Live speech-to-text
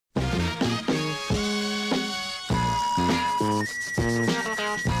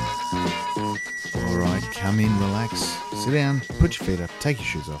Come in, relax, sit down, put your feet up, take your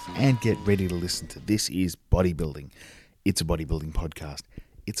shoes off, and get ready to listen to This Is Bodybuilding. It's a bodybuilding podcast.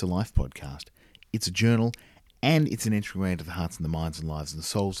 It's a life podcast. It's a journal, and it's an entryway into the hearts and the minds and lives and the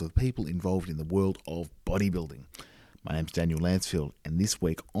souls of the people involved in the world of bodybuilding. My name's Daniel Lansfield, and this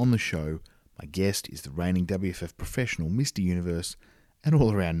week on the show, my guest is the reigning WFF professional, Mr. Universe, and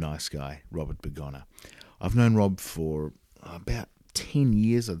all-around nice guy, Robert Begona. I've known Rob for about 10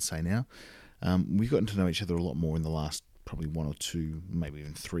 years, I'd say now. We've gotten to know each other a lot more in the last probably 1 or 2, maybe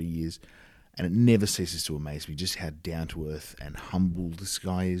even 3 years, and it never ceases to amaze me just how down-to-earth and humble this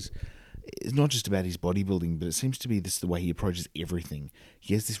guy is. It's not just about his bodybuilding, but it seems to be this the way he approaches everything.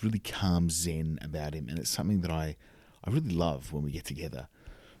 He has this really calm zen about him, and it's something that I really love when we get together.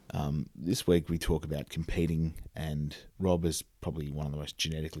 This week we talk about competing, and Rob is probably one of the most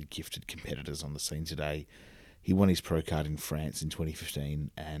genetically gifted competitors on the scene today. He won his pro card in France in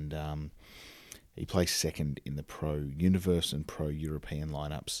 2015, and he placed second in the Pro Universe and Pro European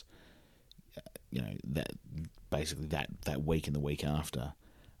lineups. That week and the week after,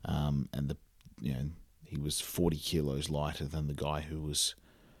 he was 40 kilos lighter than the guy who was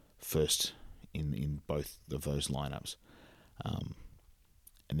first in both of those lineups. And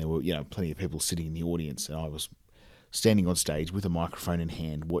there were plenty of people sitting in the audience, and I was standing on stage with a microphone in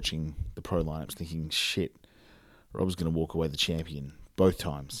hand, watching the pro lineups, thinking, "Shit, Rob's going to walk away the champion both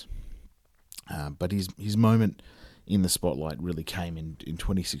times." But his moment in the spotlight really came in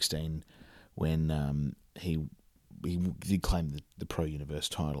 2016 when he did claim the Pro Universe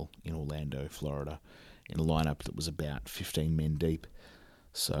title in Orlando, Florida, in a lineup that was about 15 men deep.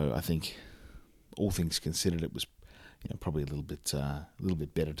 So I think, all things considered, it was probably a little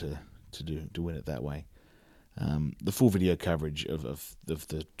bit better to win it that way. The full video coverage of the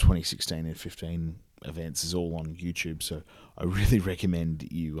 2016 and 15 events is all on YouTube, so I really recommend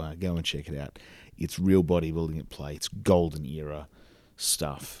you go and check it out. It's real bodybuilding at play. It's golden era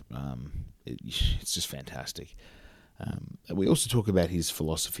stuff. It's just fantastic. We also talk about his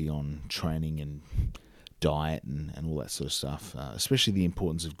philosophy on training and diet and all that sort of stuff, especially the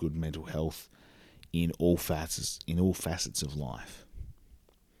importance of good mental health in all facets of life.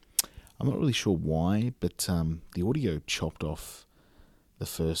 I'm not really sure why, but the audio chopped off the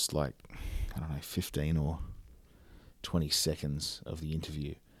first 15 or 20 seconds of the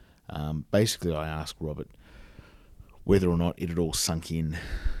interview. Basically, I asked Robert whether or not it had all sunk in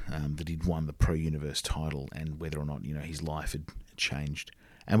that he'd won the Pro Universe title, and whether or not his life had changed,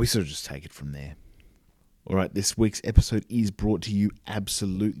 and we sort of just take it from there. Alright, this week's episode is brought to you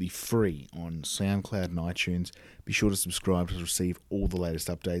absolutely free on SoundCloud and iTunes. Be sure to subscribe to receive all the latest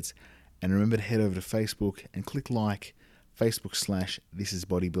updates. And remember to head over to Facebook and click like, Facebook/This Is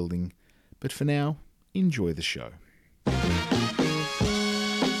Bodybuilding. But for now, enjoy the show.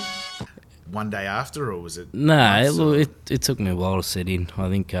 One day after, or was it? No, it took me a while to set in. I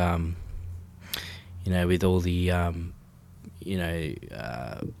think, with all the,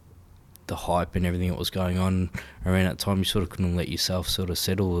 the hype and everything that was going on around that time, you sort of couldn't let yourself sort of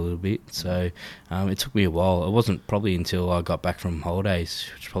settle a little bit. So it took me a while. It wasn't probably until I got back from holidays,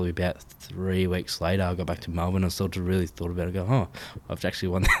 which was probably about 3 weeks later, I got back to Melbourne. I sort of really thought about it. I've actually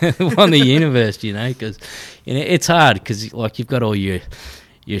won the universe, because it's hard because you've got all your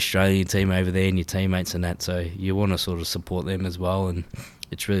Australian team over there and your teammates and that, so you want to sort of support them as well, and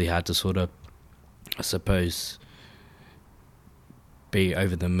it's really hard to sort of, I suppose, be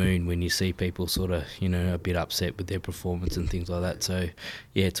over the moon when you see people sort of, a bit upset with their performance and things like that. So,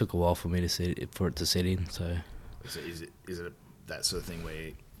 yeah, it took a while for me to set in. So, is it that sort of thing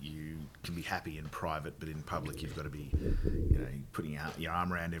where you can be happy in private, but in public you've got to be, putting out your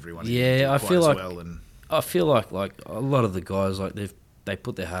arm around everyone? Yeah, I feel like I feel like a lot of the guys, they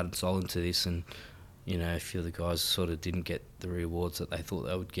put their heart and soul into this, and a few of the guys sort of didn't get the rewards that they thought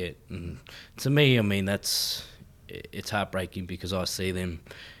they would get. And to me, it's heartbreaking because I see them,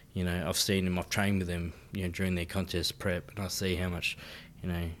 I've seen them, I've trained with them, during their contest prep, and I see how much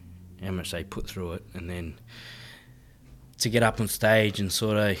they put through it, and then to get up on stage and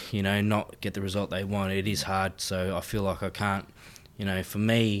sort of, not get the result they want, it is hard. So I feel like I can't, for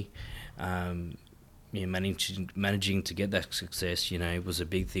me, managing to get that success, was a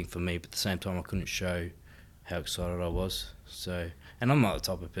big thing for me, but at the same time I couldn't show how excited I was. So, and I'm not the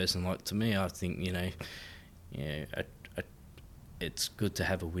type of person, to me, I think, it's good to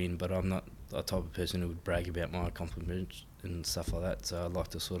have a win, but I'm not the type of person who would brag about my accomplishments and stuff like that. So I'd like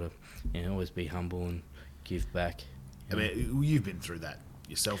to sort of, always be humble and give back. I mean, you've been through that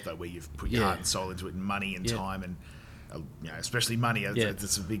yourself, though, where you've put your heart and soul into it, and money and time, and especially money.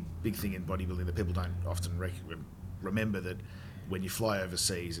 It's a big thing in bodybuilding that people don't often remember. That when you fly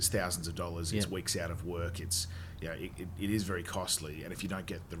overseas, it's thousands of dollars. It's Yeah. weeks out of work. It's it is very costly, and if you don't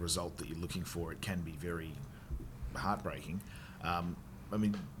get the result that you're looking for, it can be very heartbreaking. I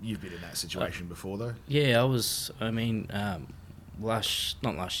mean, you've been in that situation before, though. Yeah, I was. I mean, not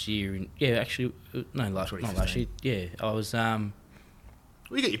last year. Yeah, actually, no, not last 2015. year. Yeah, I was. Well,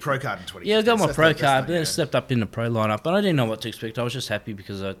 you got your pro card in 2015. Yeah, I got my so pro that's card, not- but then I stepped up in the pro lineup, but I didn't know what to expect. I was just happy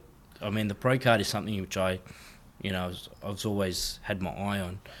because I mean, the pro card is something which I was always had my eye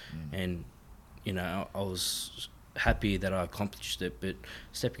on, and I was happy that I accomplished it. But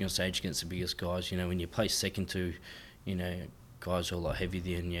stepping on stage against the biggest guys, when you play second to, guys who are a lot heavier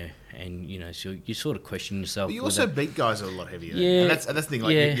than you, and so you sort of question yourself. But you also beat guys that are a lot heavier. Yeah, and that's the thing.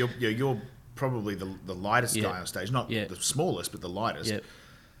 Like yeah. you're probably the lightest Yeah. guy on stage, not Yeah. the smallest, but the lightest. Yeah,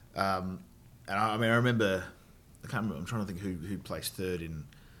 And I mean, I remember. I can't remember. I'm trying to think who placed third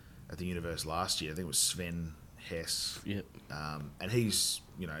at the Universe last year. I think it was Sven Hess. yeah, And he's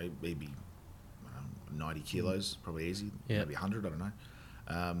he'd be 90 kilos, probably easy. Yeah. Maybe 100. I don't know.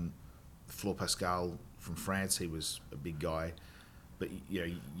 Flor Pascal from France. He was a big guy, but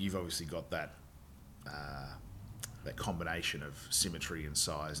you've obviously got that combination of symmetry and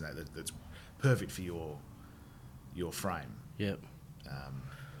size, and that's perfect for your frame. yeah.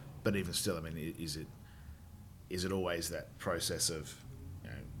 But even still, I mean, is it always that process of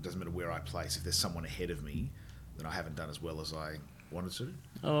doesn't matter where I place, if there's someone ahead of me, then I haven't done as well as I wanted to?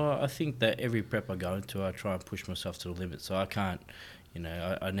 Oh, I think that every prep I go into, I try and push myself to the limit. So I can't,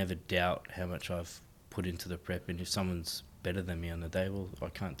 I never doubt how much I've put into the prep. And if someone's better than me on the day, well, I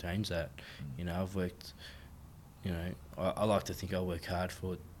can't change that. I've worked, I like to think I work hard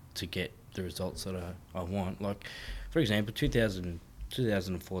to get the results that I want. Like, for example,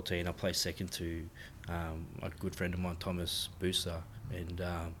 2014, I placed second to a good friend of mine, Thomas Booster, and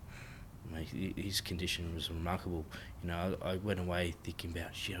mate, his condition was remarkable. I went away thinking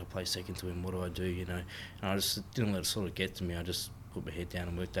about, shit, I placed second to him, what do I do, And I just didn't let it sort of get to me. I just put my head down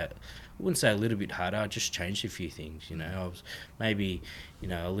and worked out, I wouldn't say a little bit harder, I just changed a few things, I was maybe,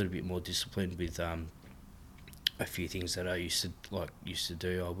 a little bit more disciplined with a few things that I used to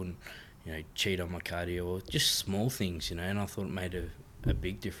do. I wouldn't, cheat on my cardio, or just small things, and I thought it made a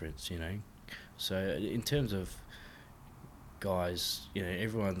big difference, So in terms of guys,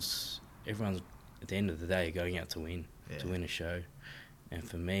 everyone's at the end of the day going out to win a show, and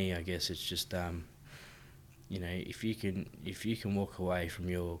for me, I guess it's just if you can walk away from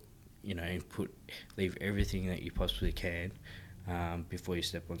your and leave everything that you possibly can before you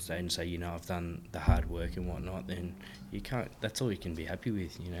step on stage and say, I've done the hard work and whatnot, then you can't. That's all you can be happy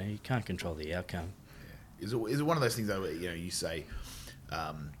with. You can't control the outcome. Yeah. Is it one of those things though? Where, you say,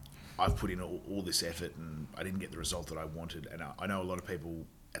 I've put in all this effort and I didn't get the result that I wanted, and I know a lot of people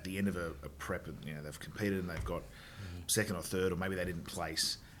at the end of a prep, and they've competed and they've got second or third, or maybe they didn't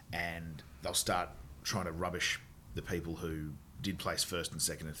place, and they'll start trying to rubbish the people who did place first and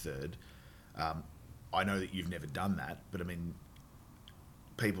second and third. I know that you've never done that, but I mean,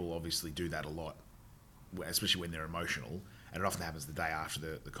 people obviously do that a lot, especially when they're emotional, and it often happens the day after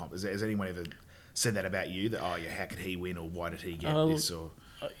the comp. Has anyone ever said that about you? That, how could he win, or why did he get this, or?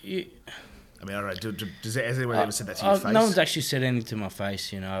 I mean, I don't know. Has anyone ever said that to your face? No one's actually said anything to my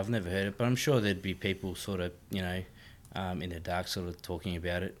face. I've never heard it, but I'm sure there'd be people sort of, in the dark, sort of talking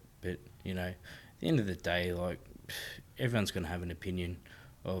about it. But at the end of the day, like, everyone's going to have an opinion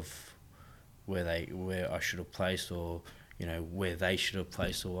of where I should have placed, or where they should have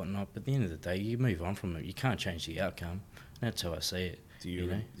placed, or whatnot. But at the end of the day, you move on from it. You can't change the outcome. That's how I see it. Do you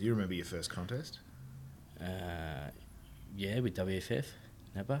remember your first contest? Yeah, with WFF,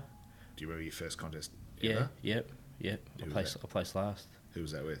 Napa. Do you remember your first contest? Yeah, Ever? yep. I placed last. Who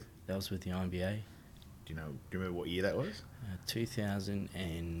was that with? That was with the INBA. Do you remember what year that was?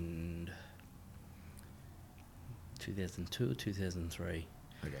 2002 or 2003.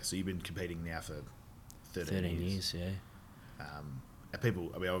 Okay, so you've been competing now for 13 years, yeah. And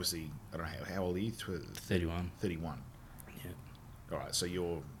people, I mean, obviously, I don't know, how old are you? 31. 31. Yeah. All right, so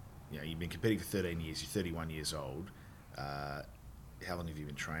you've been competing for 13 years, you're 31 years old. How long have you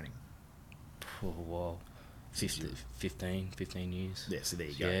been training? For a while. 15 years. Yeah, so there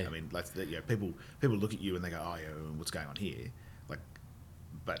you go. Yeah. I mean, people look at you and they go, oh, what's going on here? Like,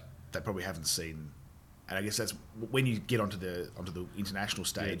 but they probably haven't seen. And I guess that's when you get onto the international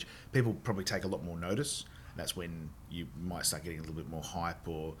stage, people probably take a lot more notice. That's when you might start getting a little bit more hype,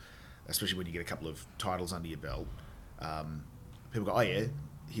 or especially when you get a couple of titles under your belt. People go, oh yeah,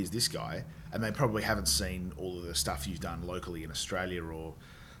 here's this guy, and they probably haven't seen all of the stuff you've done locally in Australia or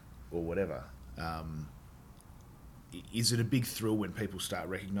whatever. Is it a big thrill when people start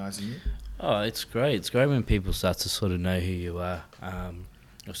recognising you? Oh, it's great. It's great when people start to sort of know who you are,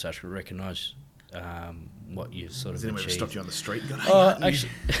 or start to recognise what you've sort Has of anyone ever achieved. stopped you on the street? And gone, hey, Oh, aren't you-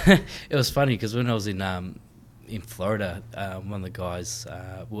 actually, it was funny because when I was in Florida, one of the guys,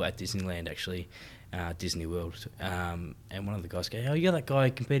 well, at Disneyland actually, Disney World, and one of the guys goes, "Oh, you're that guy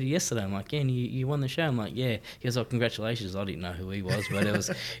who competed yesterday." I'm like, "Yeah, and you won the show." I'm like, "Yeah." He goes, "Oh, congratulations." I didn't know who he was, but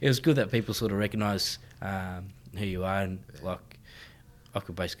it was good that people sort of recognise who you are, and like I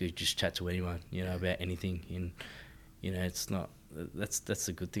could basically just chat to anyone, about anything, and it's not. That's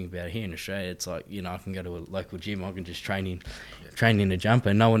the good thing about it here in Australia. It's like, I can go to a local gym, I can just train in a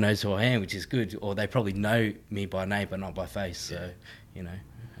jumper, and no one knows who I am, which is good. Or they probably know me by name but not by face. So,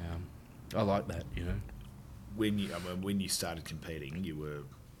 I like that. when you started competing, you were,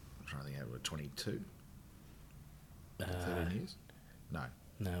 I'm trying to think, you were 22? 13 years? No.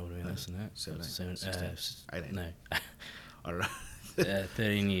 No, it would have been less than that. 17, 16, 18. No. I don't know.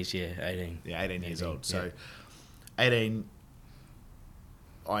 13 years, yeah, 18. Yeah, 18 years old. So, yeah. 18,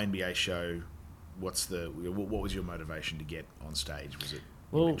 INBA show. What was your motivation to get on stage? Was it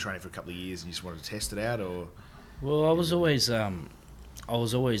you've been training for a couple of years and you just wanted to test it out, or? Well, I was always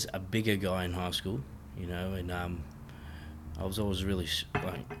a bigger guy in high school, and I was always really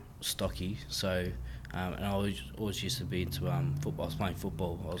stocky. So, and I always used to be into football. I was playing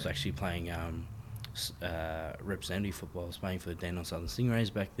football. I was actually playing representative football. I was playing for the Dandenong Southern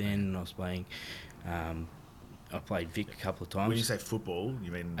Stingrays back then, and I was playing. I played Vic a couple of times. When you say football,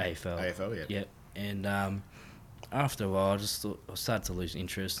 you mean AFL? AFL, yeah. Yep. And after a while, I started to lose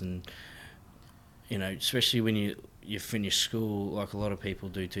interest, and especially when you finish school, like a lot of people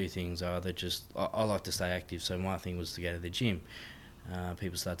do two things. Either I like to stay active, so my thing was to go to the gym.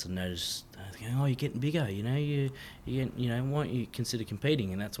 People start to notice, oh, you're getting bigger, you why don't you consider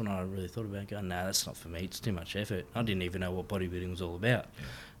competing? And that's when I really thought about going, no, that's not for me, it's too much effort. I didn't even know what bodybuilding was all about.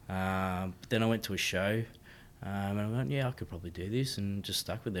 But then I went to a show, and I went, yeah, I could probably do this, and just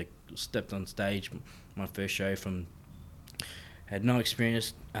stuck with it. Stepped on stage, my first show, had no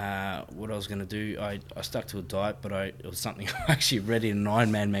experience what I was going to do. I stuck to a diet, but it was something I actually read in an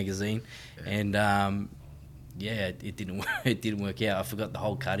Iron Man magazine, and it didn't work out. I forgot the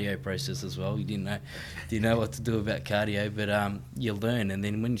whole cardio process as well. You didn't know what to do about cardio, but you learn, and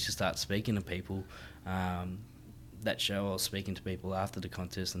then when you start speaking to people, that show I was speaking to people after the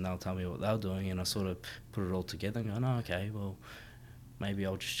contest, and they'll tell me what they were doing, and I sort of put it all together and going, oh, okay, well, maybe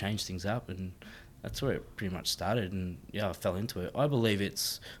I'll just change things up, and that's where it pretty much started, and yeah, I fell into it. I believe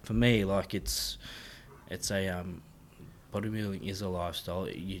for me, it's a bodybuilding is a lifestyle.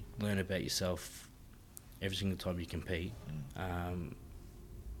 You learn about yourself every single time you compete, and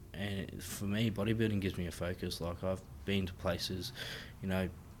for me, bodybuilding gives me a focus. Like, I've been to places, I've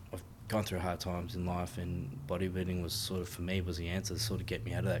gone through hard times in life, and bodybuilding was sort of, for me, was the answer to sort of get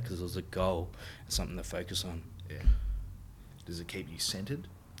me out of that, because it was a goal, something to focus on. Yeah. Does it keep you centered?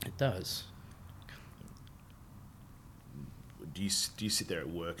 It does. Do you sit there at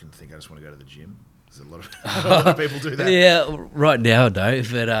work and think, I just want to go to the gym? There's a lot of people do that. Yeah, right now I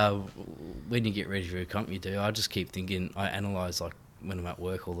don't, but when you get ready for a comp, you do. I just keep thinking, I analyse, like, when I'm at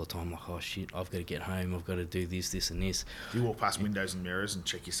work all the time, like, oh shit, I've got to get home, I've got to do this and this. Do you walk past windows and mirrors and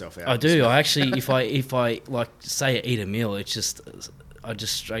check yourself out? I do. I actually, if I like, say I eat a meal, it's just, I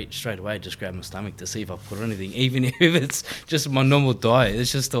just straight away just grab my stomach to see if I put anything, even if it's just my normal diet.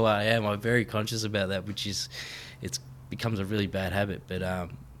 It's just the way I am. I'm very conscious about that, which is, it becomes a really bad habit. But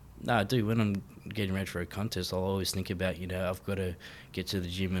no, I do. When I'm getting ready for a contest, I'll always think about, I've got to get to the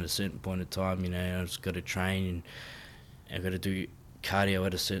gym at a certain point of time. I've just got to train, and I've got to do cardio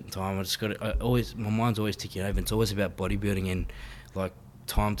at a certain time. My mind's always ticking over. It's always about bodybuilding, and like,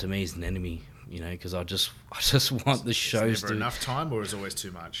 time to me is an enemy. Because I just want the shows is there to. enough time, or is always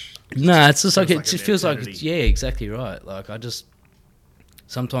too much? No, it's just like it a just feels like eternity. it's, yeah, exactly right. Like,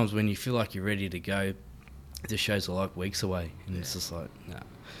 sometimes when you feel like you're ready to go, the shows are like weeks away, and it's just like, nah.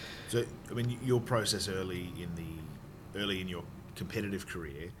 So, I mean, your process early in your competitive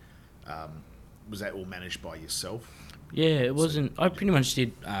career, was that all managed by yourself? Yeah, it wasn't. I pretty much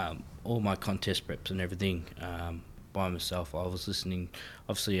did all my contest preps and everything by myself. I was listening.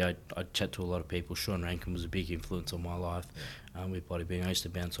 Obviously, I chat to a lot of people. Sean Rankin was a big influence on my life with bodybuilding. I used to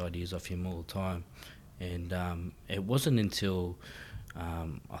bounce ideas off him all the time, and it wasn't until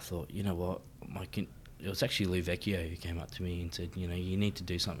I thought, you know what, it was actually Lou Vecchio who came up to me and said, you need to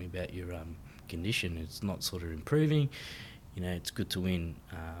do something about your condition. It's not sort of improving. It's good to win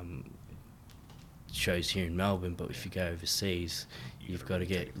shows here in Melbourne, but if you go overseas, you've got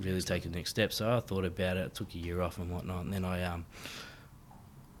to really take the next step. So I thought about it. I took a year off and whatnot, and then I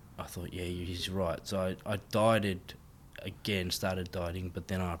thought, yeah, he's right. So I dieted again started dieting, but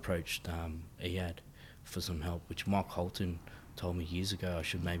then I approached EAD for some help, which Mike Holton told me years ago I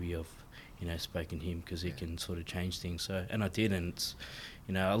should maybe have, spoken to him because he can sort of change things. So, and I did, and it's,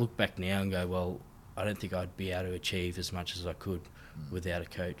 I look back now and go, well, I don't think I'd be able to achieve as much as I could without a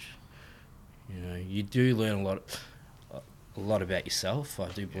coach. You do learn a lot about yourself. I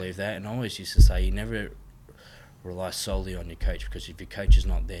do believe that, and I always used to say you never rely solely on your coach, because if your coach is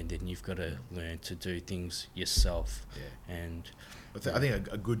not there, then you've got to learn to do things yourself. Yeah. And I think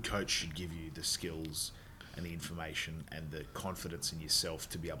a good coach should give you the skills and the information and the confidence in yourself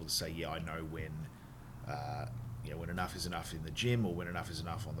to be able to say, yeah, I know when enough is enough in the gym, or when enough is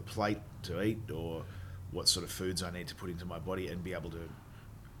enough on the plate to eat, or what sort of foods I need to put into my body, and be able to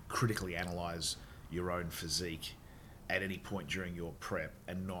critically analyse your own physique at any point during your prep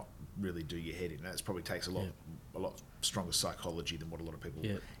and not really do your head in. That probably takes a lot stronger psychology than what a lot of people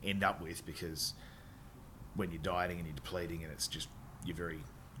end up with, because when you're dieting and you're depleting and you're very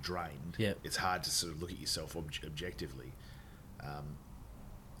drained, it's hard to sort of look at yourself objectively.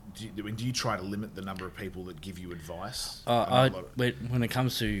 Do you try to limit the number of people that give you advice? When it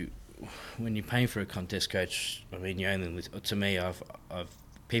comes to when you're paying for a contest coach, I mean, to me,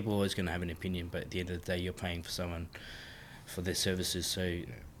 people are always going to have an opinion, but at the end of the day, you're paying for someone for their services, so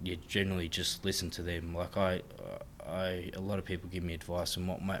you generally just listen to them. Like a lot of people give me advice, and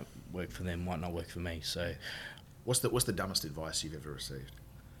what might work for them might not work for me. So, what's the dumbest advice you've ever received?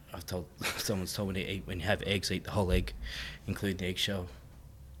 Someone's told me to eat, when you have eggs, eat the whole egg, including the eggshell.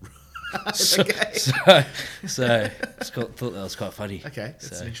 Okay. So thought that was quite funny. Okay,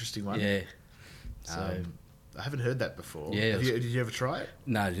 that's an interesting one. Yeah. So. I haven't heard that before. Yeah, did you ever try it?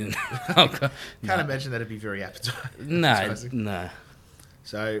 No, I didn't. Can't imagine that'd be very appetizing. No.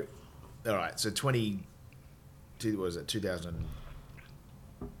 So, all right. So 2001.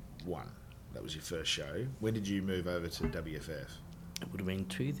 That was your first show. When did you move over to WFF? It would have been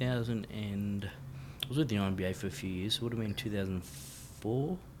 2000 and I was with the INBA for a few years. It would have been 2004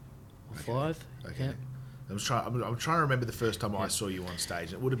 or 5. Okay. Yeah. I'm trying to remember the first time I saw you on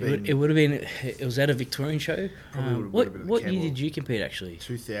stage. It would have been. It was at a Victorian show. What year did you compete actually?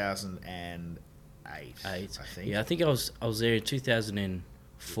 2008. I think. Yeah, I think I was there in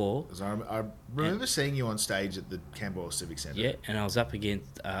 2004. I remember seeing you on stage at the Camberwell Civic Centre. Yeah, and I was up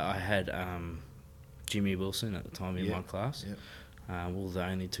against. I had Jimmy Wilson at the time in my class. Yeah. We were the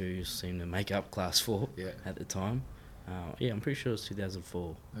only two who seemed to make up class 4 at the time. I'm pretty sure it was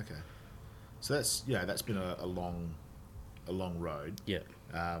 2004. Okay. So that's been a long road. Yeah.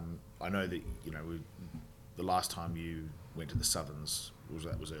 I know that the last time you went to the Southerns was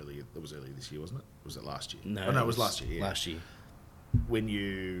earlier. That was earlier this year, wasn't it? Or was it last year? No, it was last year. Yeah. Last year. When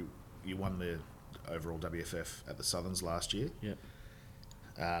you won the overall WFF at the Southerns last year. Yeah.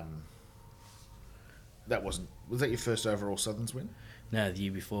 Was that your first overall Southerns win? No, the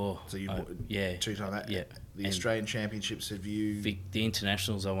year before. So you 2 times that. Yeah. The Australian Championships, have you? The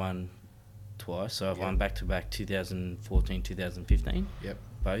internationals I won twice, so I've won back-to-back 2014, 2015. Yep.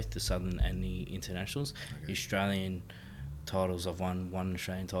 Both the Southern and the internationals. Okay. The Australian titles, I've won one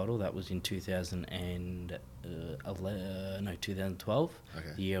Australian title. That was in 2012.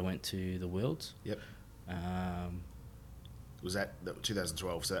 Okay. The year I went to the Worlds. Yep. Was that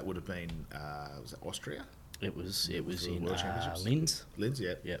 2012? So that would have been was that Austria? It was in Linz. Linz,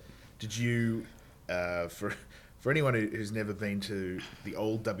 yeah. Yep. Did you for anyone who's never been to the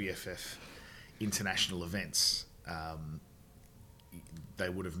old WFF international events, they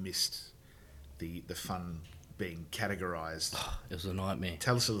would have missed the fun being categorised. It was a nightmare.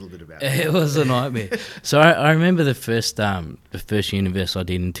 Tell us a little bit about it. It was a nightmare. So I remember the first universe I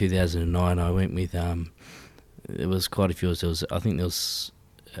did in 2009. I went with there was quite a few. There was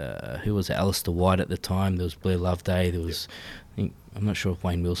who was it? Alistair White at the time. There was Blair Loveday. There was I'm not sure if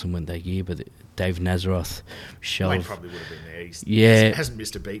Wayne Wilson went that year, but Dave Nazaroth, Wayne probably would have been there. He hasn't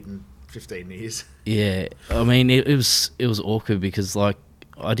missed a beat in 15 years. Yeah, I mean it was awkward because I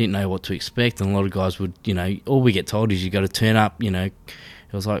didn't know what to expect, and a lot of guys would, all we get told is you got to turn up.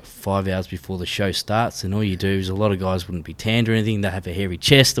 It was like 5 hours before the show starts, and all you do is a lot of guys wouldn't be tanned or anything. They have a hairy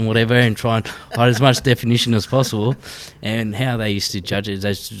chest and whatever, and try and hide as much definition as possible. And how they used to judge it is they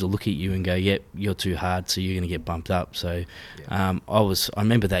used to look at you and go, "Yep, you're too hard, so you're going to get bumped up." So, I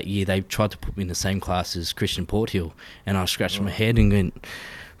remember that year they tried to put me in the same class as Christian Porthill, and I scratched my head and went,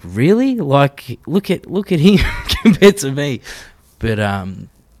 "Really? Like, look at him compared to me." But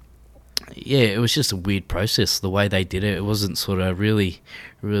it was just a weird process, the way they did it. It wasn't sort of really,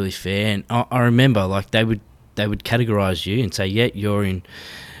 really fair. And I remember, like, they would categorise you and say, yeah, you're in,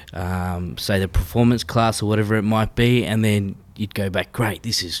 say, the performance class or whatever it might be, and then you'd go back, great,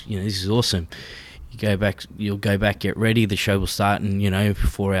 this is awesome. You'll go back, get ready. The show will start in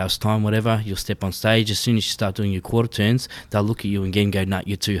 4 hours time, whatever. You'll step on stage. As soon as you start doing your quarter turns, they'll look at you again and go, "No,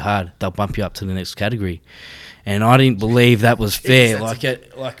 you're too hard." They'll bump you up to the next category. And I didn't believe that was fair.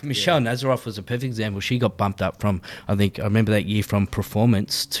 Like Michelle Nazaroff was a perfect example. She got bumped up from, I remember that year, from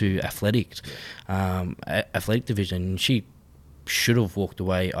performance to athletic division. And she should have walked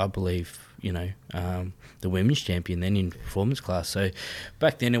away, I believe, the women's champion then in performance class. So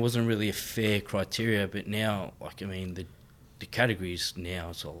back then it wasn't really a fair criteria, but now, the categories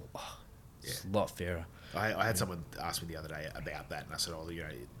now, it's a lot fairer. I had someone ask me the other day about that, and I said,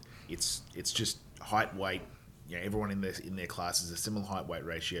 it's just height, weight. Everyone in their class is a similar height weight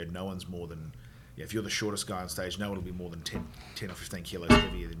ratio. No one's more than, if you're the shortest guy on stage, no one will be more than 10 or 15 kilos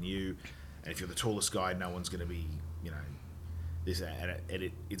heavier than you. And if you're the tallest guy, no one's going to be, this. And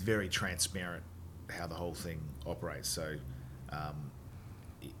it's very transparent how the whole thing operates. So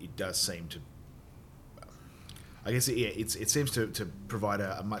it does seem to, I guess, it seems to provide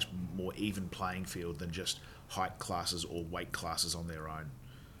a much more even playing field than just height classes or weight classes on their own.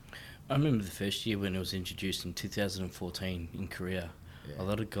 I remember the first year when it was introduced in 2014 in Korea. A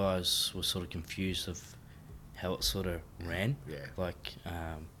lot of guys were sort of confused of how it sort of ran.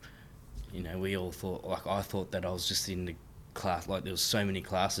 We all thought, I thought that I was just in the class, there was so many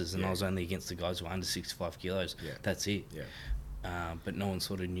classes and I was only against the guys who were under 65 kilos. That's it. But no one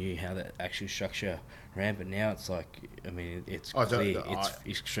sort of knew how that actual structure ran. But now it's it's clear.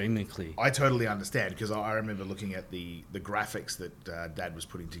 It's extremely clear. I totally understand, because I remember looking at the graphics that Dad was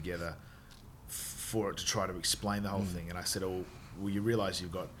putting together for it to try to explain the whole thing. And I said, well, you realise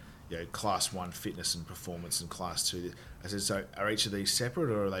you've got class 1 fitness and performance and class 2. I said, so are each of these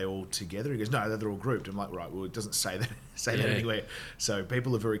separate or are they all together? He goes, no, they're all grouped. I'm like, right, well, it doesn't say that anywhere. So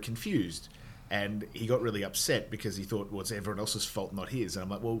people are very confused. And he got really upset because he thought, well, it's everyone else's fault, not his. And I'm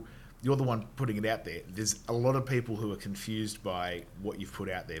like, well, you're the one putting it out there. There's a lot of people who are confused by what you've put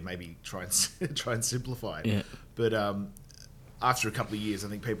out there. Maybe try and simplify it. Yeah. But after a couple of years, I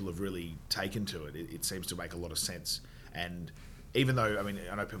think people have really taken to it. It seems to make a lot of sense. And even though,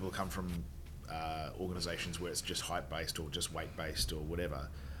 I know people come from organisations where it's just height-based or just weight-based or whatever,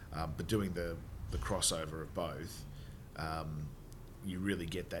 but doing the crossover of both, you really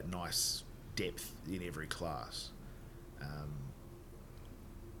get that nice depth in every class.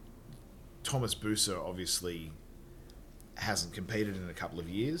 Thomas Buser obviously hasn't competed in a couple of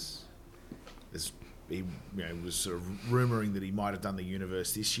years. He was sort of rumouring that he might have done the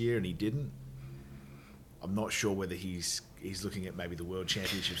universe this year and he didn't. I'm not sure whether he's looking at maybe the World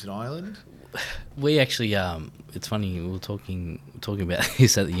Championships in Ireland. We actually, it's funny, we were talking about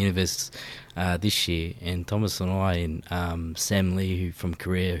this at the universe this year, and Thomas and I and Sam Lee from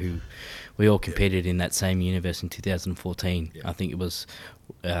Korea, who we all competed in that same universe in 2014. I think it was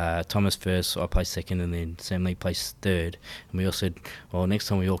Thomas first, I placed second, and then Sam Lee placed third. And we all said, well, next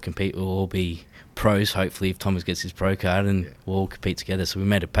time we all compete, we'll all be pros, hopefully, if Thomas gets his pro card, and we'll all compete together. So we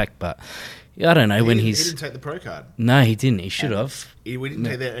made a pact, but I don't know he didn't take the pro card. No, he didn't. He should have. We didn't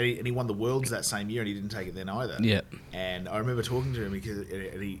take that, and he won the Worlds that same year, and he didn't take it then either. Yeah. And I remember talking to him because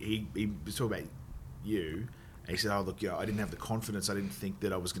he was talking about you, and he said, "Oh, look, I didn't have the confidence. I didn't think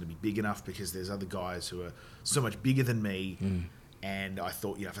that I was going to be big enough because there's other guys who are so much bigger than me." And I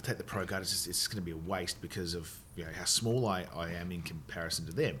thought, if I take the pro card, it's just going to be a waste because of how small I am in comparison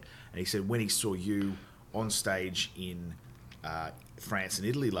to them. And he said when he saw you on stage in France and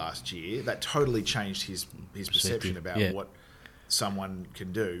Italy last year, that totally changed his perception about what someone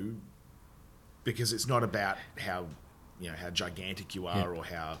can do, because it's not about how gigantic you are or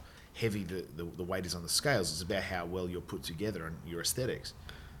how heavy the weight is on the scales. It's about how well you're put together and your aesthetics,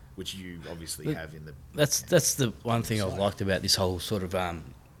 which you obviously have in the. That's the one thing I've liked about this whole sort of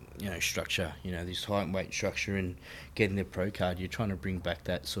structure. This height and weight structure, and getting the pro card. You're trying to bring back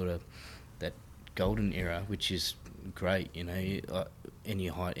that sort of that golden era, which is great. Any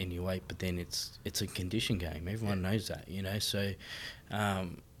height, any weight, but then it's a condition game. Everyone knows that. So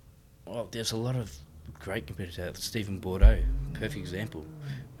there's a lot of great competitors. Stephen Bordeaux, perfect example.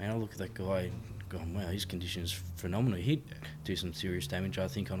 Man, I look at that guy and go, wow, his condition is phenomenal. He'd do some serious damage, I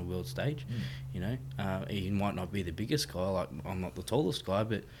think, on a world stage. He might not be the biggest guy. Like, I'm not the tallest guy,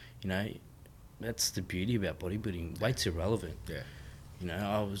 but that's the beauty about bodybuilding. Weight's irrelevant.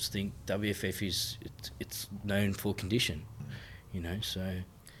 I always think WFF it's known for condition. So.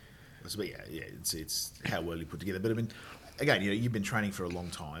 But it's how well you put together. But I mean, again, you've been training for a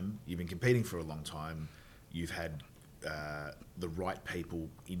long time. You've been competing for a long time. You've had the right people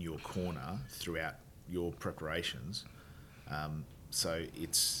in your corner throughout your preparations. So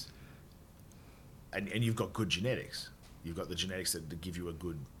it's and you've got good genetics. You've got the genetics that give you a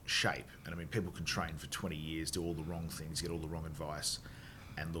good shape. And I mean, people can train for 20 years, do all the wrong things, get all the wrong advice,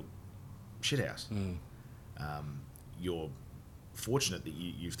 and look shithouse. You're fortunate that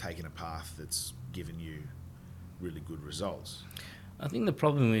you've taken a path that's given you really good results. I think the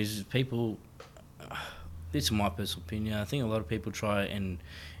problem is people. This is my personal opinion. I think a lot of people try and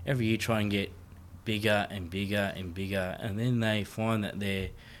every year try and get bigger and bigger and bigger, and then they find that their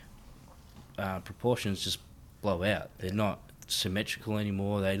proportions just blow out. They're not symmetrical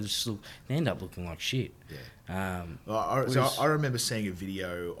anymore. They end up looking like shit. Yeah. I remember seeing a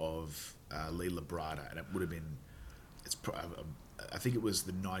video of Lee Labrada, and it would have been, I think it was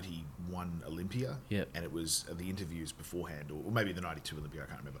the 91 Olympia, Yep. and it was the interviews beforehand, or maybe the 92 Olympia, I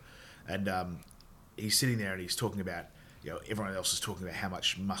can't remember. And he's sitting there and he's talking about, everyone else is talking about how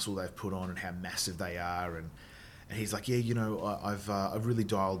much muscle they've put on and how massive they are, and he's like, I've really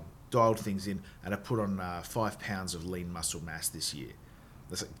dialed things in, and I put on 5 pounds of lean muscle mass this year.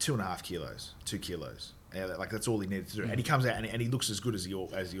 That's like 2.5 kilos, 2 kilos. Like that's all he needed to do, and he comes out and he looks as good as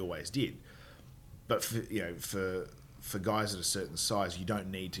he always did. But for guys at a certain size, you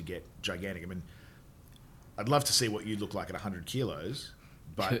don't need to get gigantic. I mean, I'd love to see what you look like at 100 kilos,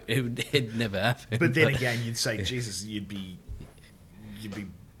 but it'd never happen. But then again, you'd say, Jesus, you'd be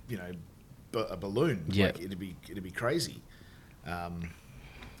a balloon. Yeah. Like, it'd be crazy. And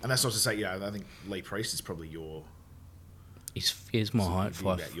that's not to say, I think Lee Priest is probably your. He's my height,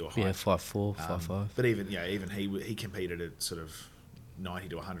 about your height. 5'4", 5'5". But even he competed at sort of 90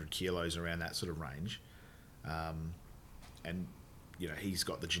 to 100 kilos, around that sort of range. And he's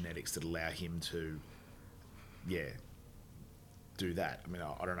got the genetics that allow him to do that. I mean,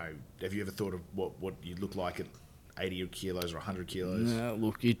 I don't know, have you ever thought of what you'd look like at 80 kilos or 100 kilos? No,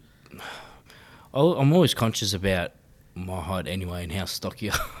 look, I'm always conscious about my height anyway and how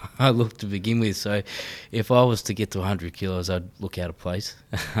stocky I look to begin with. So if I was to get to 100 kilos, I'd look out of place.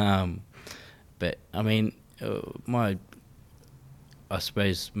 But I mean, I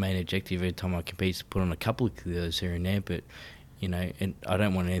suppose main objective every time I compete is to put on a couple of kilos here and there, but and I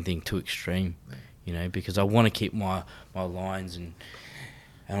don't want anything too extreme, because I want to keep my lines and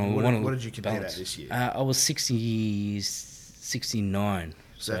what did you compete at this year? I was 69.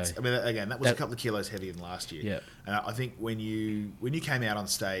 So that's, I mean, again, that was a couple of kilos heavier than last year. Yeah. And I think when you came out on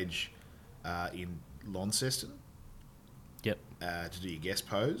stage in Launceston, Yep. To do your guest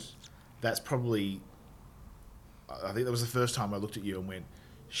pose, that's probably, I think that was the first time I looked at you and went,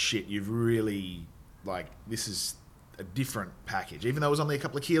 shit, you've really, this is a different package. Even though it was only a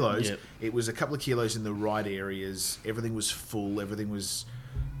couple of kilos, Yep. It was a couple of kilos in the right areas. Everything was full. Everything was,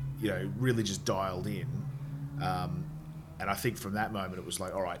 really just dialed in. And I think from that moment it was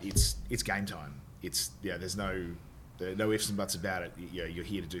like, all right, it's game time. There are no ifs and buts about it. You're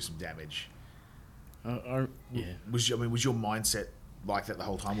here to do some damage. Was your mindset like that the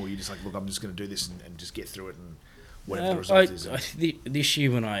whole time, or were you just like, look, I'm just going to do this and just get through it and whatever the result is? This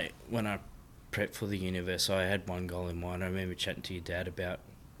year when I prepped for the universe, I had one goal in mind. I remember chatting to your dad about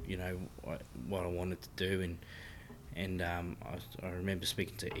what I wanted to do, and I remember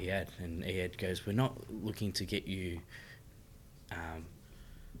speaking to Eyad, and Eyad goes, we're not looking to get you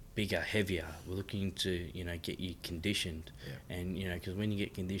bigger, heavier. We're looking to get you conditioned, and because when you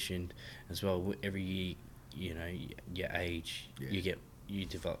get conditioned as well, every year your age, you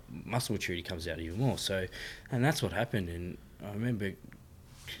develop muscle maturity comes out even more. So, and that's what happened. And I remember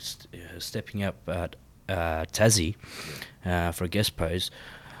stepping up at Tassie for a guest pose.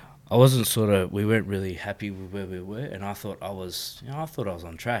 I wasn't we weren't really happy with where we were, and I thought I was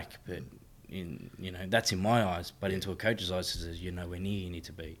on track, but that's in my eyes, but into a coach's eyes, it says you're nowhere near you need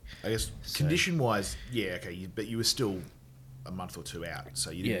to be. I guess condition-wise, okay, but you were still a month or two out,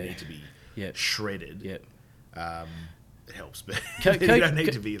 so you didn't need to be shredded. Yep. It helps, but you don't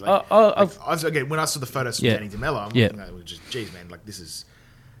need to be again, when I saw the photos from Danny DeMello, I'm like, geez, man, like this is,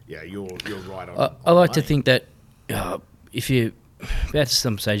 you're right on. I like to think that if you at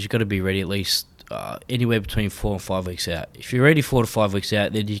some stage, you've got to be ready at least anywhere between 4 and 5 weeks out. If you're ready 4 to 5 weeks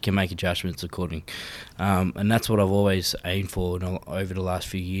out, then you can make adjustments according. And that's what I've always aimed for over the last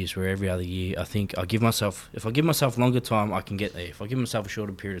few years, where every other year I think if I give myself longer time, I can get there. If I give myself a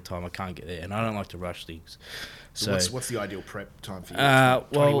shorter period of time, I can't get there. And I don't like to rush things. So what's the ideal prep time for you?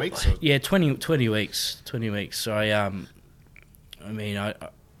 20 weeks? Or? Yeah, 20 weeks. 20 weeks. So I mean, I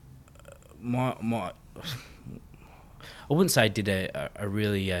wouldn't say I did a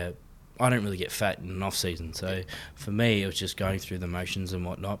really. I don't really get fat in an off season, so for me it was just going through the motions and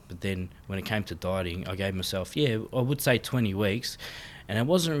whatnot. But then when it came to dieting, I gave myself I would say 20 weeks, and it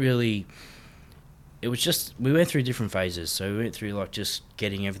wasn't really. It was just we went through different phases. So we went through just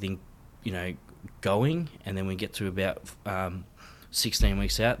getting everything, going, and then we get to about 16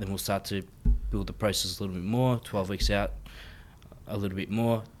 weeks out, then we'll start to build the process a little bit more. 12 weeks out, a little bit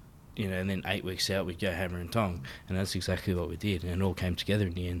more, and then 8 weeks out we go hammer and tong, and that's exactly what we did, and it all came together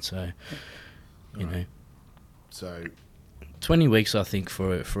in the end. So, So 20 weeks I think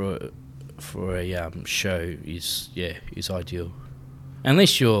for a show is ideal,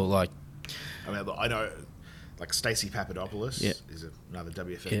 unless you're like. I mean, I know, like Stacey Papadopoulos is another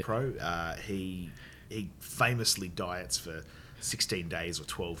WFF pro. He famously diets for 16 days or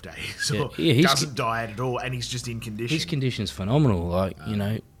 12 days, or doesn't diet at all, and he's just in condition. His condition's phenomenal. Like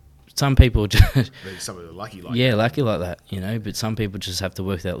some people just some of them are lucky like lucky like that. But some people just have to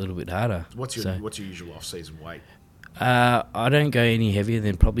work that a little bit harder. What's your usual off-season weight? I don't go any heavier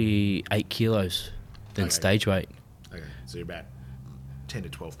than probably 8 kilos than stage weight. Okay, so you're about 10 to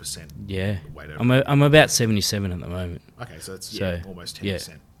 12%. Yeah, weight over. I'm about 77 at the moment. Okay, so that's almost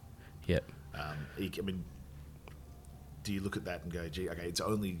 10%. Yep. I mean, do you look at that and go, gee, okay, it's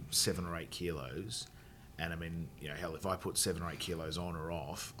only 7 or 8 kilos, and I mean, hell, if I put 7 or 8 kilos on or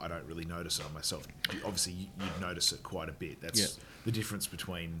off, I don't really notice it on myself. Obviously, you'd notice it quite a bit. That's the difference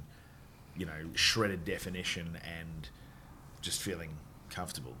between, shredded definition and just feeling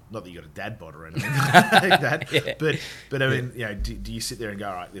comfortable. Not that you got a dad bod or anything like that, but I mean, do you sit there and go,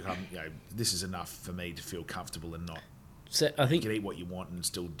 all right, look, this is enough for me to feel comfortable and not. So I think you can eat what you want and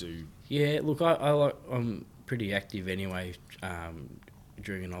still do. Yeah, look, I'm pretty active anyway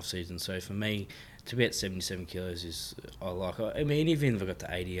during an off season. So for me, to be at 77 kilos is I mean, even if I got to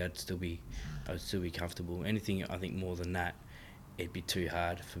 80, I'd still be comfortable. Anything I think more than that, it'd be too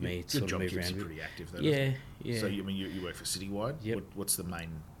hard for me to sort of move around. Pretty active though. Yeah. So you work for Citywide. Yep. What's your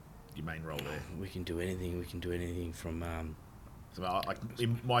main role there? We can do anything. We can do anything from. So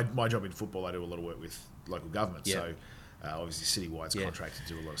in my job in football, I do a lot of work with local government. Yep. So obviously Citywide's contracted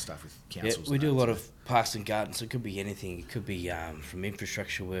to do a lot of stuff with councils. Yeah, we do a lot of parks and gardens. So it could be anything. It could be from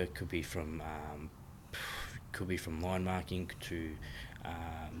infrastructure work. Could be from line marking to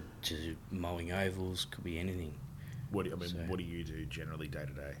mowing ovals. Could be anything. What do you do generally day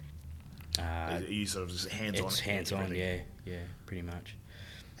to day? Are you sort of just hands-on? It's hands-on, yeah, pretty much.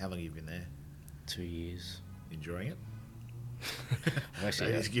 How long have you been there? 2 years. Enjoying it?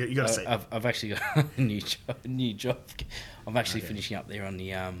 you got to say. I've actually got a new job. I'm actually finishing up there on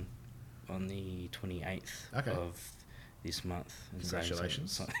the 28th of this month.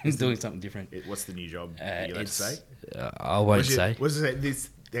 Congratulations! He's doing something different. What's the new job? You allowed to say? I won't say. What does it say?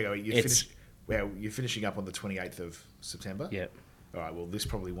 There you go. You're finishing up on the 28th of September. Yep. All right. Well, this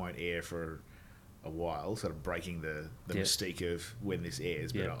probably won't air for a while, sort of breaking the mystique of when this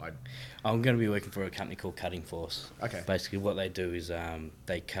airs. But I'm going to be working for a company called Cutting Force. Okay. Basically, what they do is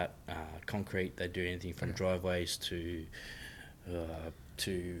they cut concrete. They do anything from driveways to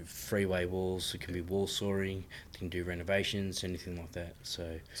freeway walls. It can be wall sawing. They can do renovations, anything like that.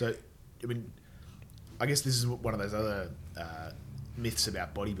 So I mean, I guess this is one of those other myths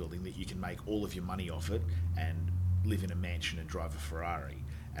about bodybuilding, that you can make all of your money off it and live in a mansion and drive a Ferrari.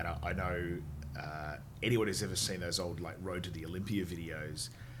 And I know anyone who's ever seen those old Road to the Olympia videos,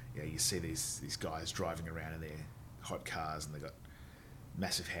 you see these guys driving around in their hot cars and they've got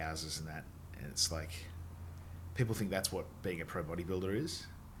massive houses and that, and it's like people think that's what being a pro bodybuilder is,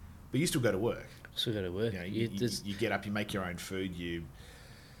 but you still go to work. You get up, you make your own food, you're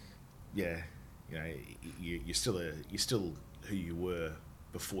still who you were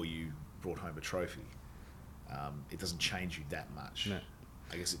before you brought home a trophy. It doesn't change you that much. No.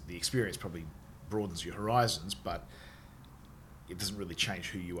 I guess the experience probably broadens your horizons, but it doesn't really change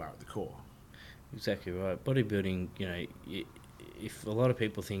who you are at the core. Exactly right. Bodybuilding, if a lot of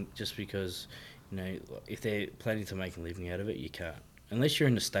people think just because, if they're planning to make a living out of it, you can't. Unless you're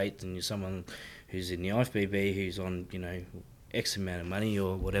in the States and you're someone who's in the IFBB, who's on, X amount of money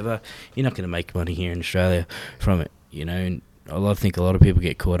or whatever, you're not going to make money here in Australia from it, and I think a lot of people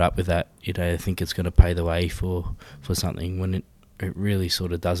get caught up with that. They think it's going to pay the way for something when it really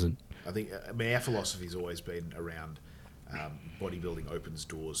sort of doesn't. I mean, our philosophy's always been around bodybuilding opens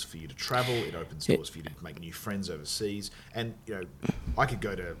doors for you to travel. It opens doors for you to make new friends overseas. And, I could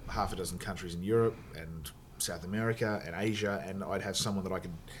go to half a dozen countries in Europe and South America and Asia, and I'd have someone that I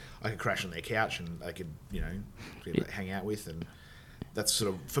could crash on their couch and I could, hang out with. And that's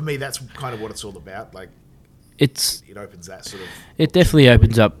sort of, for me, that's kind of what it's all about. It opens that sort of... It definitely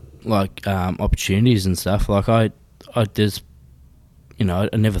opens up, opportunities and stuff. I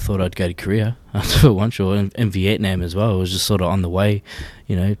never thought I'd go to Korea for one, sure, and Vietnam as well. It was just sort of on the way,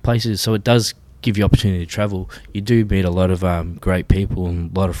 places. So it does give you opportunity to travel. You do meet a lot of great people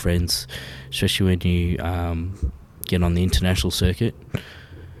and a lot of friends, especially when you get on the international circuit.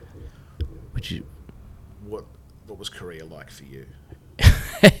 What was Korea like for you?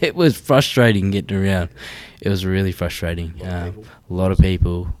 it was frustrating getting around. It was really frustrating. A lot of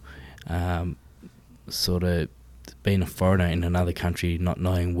people, sort of being a foreigner in another country, not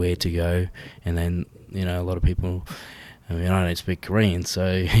knowing where to go, and then a lot of people. I mean, I don't speak Korean,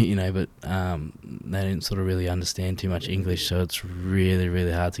 so but they didn't sort of really understand too much English, so it's really,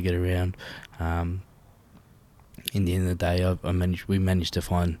 really hard to get around. In the end of the day, we managed to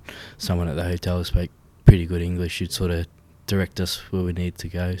find someone at the hotel who spoke pretty good English who'd sort of direct us where we need to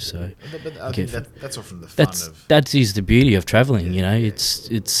go. So, but I think that's often the fun of. That is the beauty of travelling.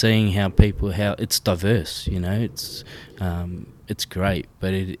 It's seeing how it's diverse. It's great,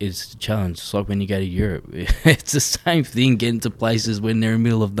 but it's a challenge. It's like when you go to Europe. It's the same thing, getting to places when they're in the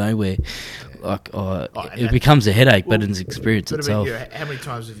middle of nowhere. It becomes a headache, but it's an experience itself. How many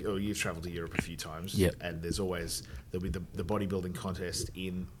times you've travelled to Europe a few times? Yep. And there'll be the bodybuilding contest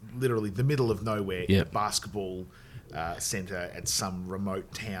in literally the middle of nowhere in a basketball centre at some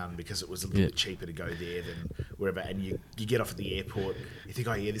remote town because it was a little bit cheaper to go there than wherever. And you get off at the airport, you think,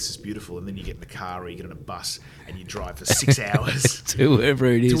 oh yeah, this is beautiful, and then you get in the car or you get on a bus and you drive for 6 hours to wherever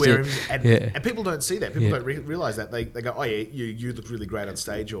it is. And people don't see that. People don't realise that. They go, oh yeah, you look really great on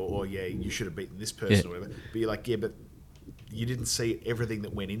stage, or yeah, you should have beaten this person or whatever. But you're like, yeah, but you didn't see everything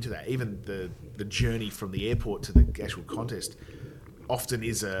that went into that. Even the journey from the airport to the actual contest often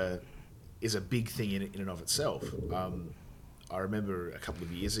is a big thing in and of itself. I remember a couple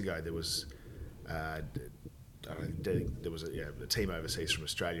of years ago there was a team overseas from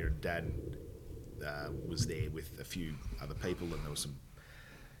Australia, and Dad was there with a few other people, and there was some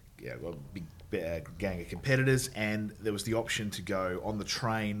big gang of competitors, and there was the option to go on the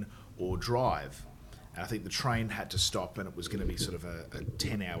train or drive. And I think the train had to stop, and it was going to be sort of a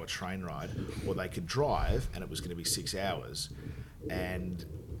 10-hour train ride, or they could drive, and it was going to be 6 hours. And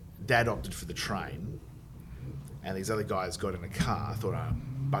Dad opted for the train, and these other guys got in a car. Thought,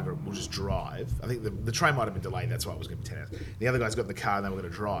 bugger it, we'll just drive. I think the train might have been delayed, that's why it was going to be 10 hours. The other guys got in the car and they were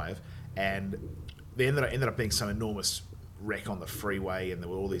going to drive, and there ended up being some enormous wreck on the freeway, and there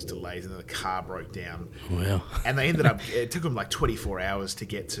were all these delays, and then the car broke down. Wow. And they ended up, it took them like 24 hours to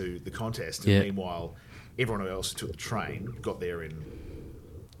get to the contest, and meanwhile, everyone else who took the train got there in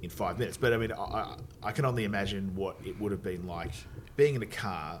 5 minutes. But I mean, I can only imagine what it would have been like being in a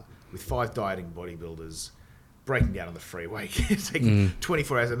car with 5 dieting bodybuilders breaking down on the freeway, taking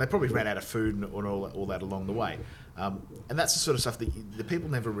 24 hours, and they probably ran out of food and all that along the way. And that's the sort of stuff that the people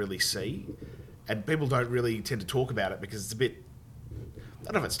never really see, and people don't really tend to talk about it because it's a bit, I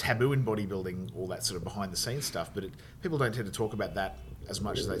don't know if it's taboo in bodybuilding, all that sort of behind the scenes stuff, but people don't tend to talk about that as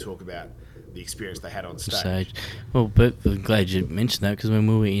much as they talk about the experience they had on stage. Well, but I'm glad you mentioned that, because when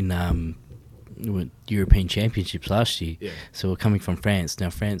we were in European Championships last year, so we're coming from France. Now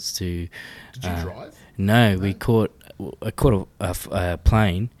France to... Did you drive? No, I caught a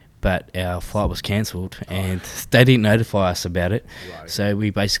plane, but our flight was cancelled, and they didn't notify us about it. Right. So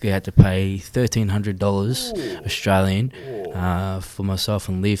we basically had to pay $1,300 Australian for myself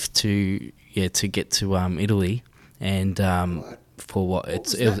and Liv to get to Italy, and for what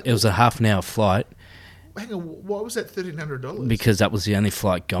it was a half an hour flight. Hang on, what was that $1,300? Because that was the only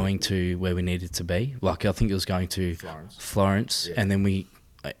flight going to where we needed to be. Like, I think it was going to Florence, and then we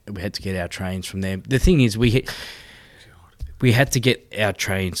had to get our trains from there. The thing is, we had to get our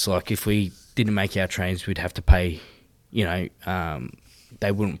trains. Like, if we didn't make our trains, we'd have to pay. They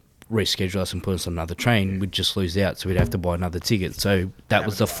wouldn't reschedule us and put us on another train. We'd just lose out, so we'd have to buy another ticket. So that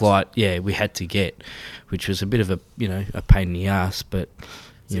was the flight. Yeah, we had to get, which was a bit of a pain in the ass, but.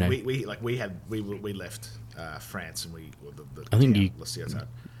 We left France, and I think you La Ciotat,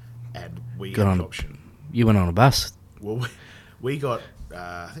 and we got had on the option. You went on a bus. Well, we got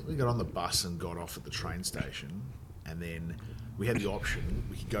I think we got on the bus and got off at the train station, and then we had the option.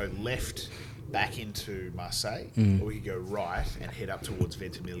 We could go left back into Marseille, or we could go right and head up towards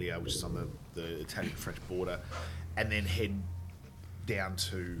Ventimiglia, which is on the Italian-French border, and then head down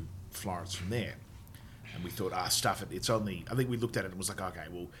to Florence from there. And we thought, stuff it. It's only, I think we looked at it and was like, okay,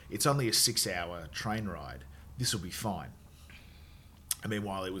 well, it's only a 6-hour train ride. This will be fine. And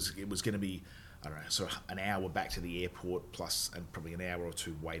meanwhile, it was going to be, I don't know, sort of an hour back to the airport plus, and probably an hour or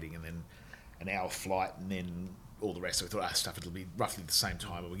two waiting, and then an hour flight, and then all the rest. So we thought, stuff, it'll be roughly the same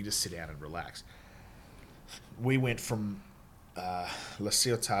time, and we can just sit down and relax. We went from La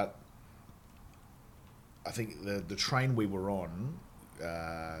Ciotat. I think the train we were on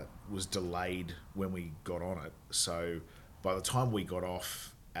was delayed when we got on it. So by the time we got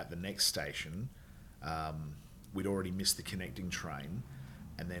off at the next station, we'd already missed the connecting train.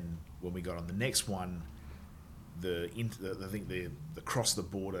 And then when we got on the next one, I think the cross the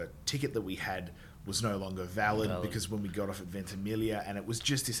border ticket that we had was no longer valid because when we got off at Ventimiglia, and it was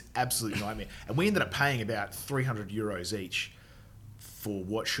just this absolute nightmare. And we ended up paying about 300 euros each for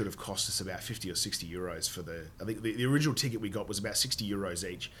what should have cost us about 50 or 60 euros for the... I think the original ticket we got was about 60 euros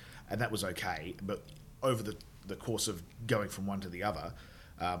each, and that was okay. But over the course of going from one to the other,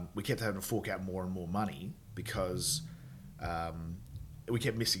 we kept having to fork out more and more money because we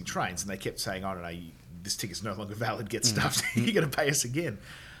kept missing trains, and they kept saying, "I don't know, this ticket's no longer valid, get stuffed, you're going to pay us again."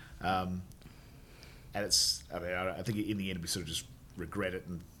 And it's, I mean, I think in the end we sort of just regret it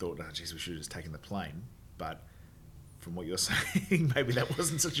and thought, "Oh, geez, we should have just taken the plane." But from what you're saying, maybe that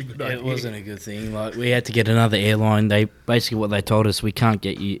wasn't such a good idea. It wasn't a good thing. Like, we had to get another airline. They basically, what they told us, we can't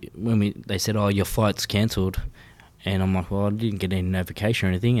get you they said, "Oh, your flight's cancelled," and I'm like, "Well, I didn't get any notification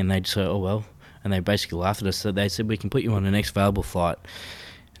or anything," and they just said, "Oh well," and they basically laughed at us. So they said, "We can put you on the next available flight."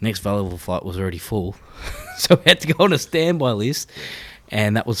 The next available flight was already full, so we had to go on a standby list.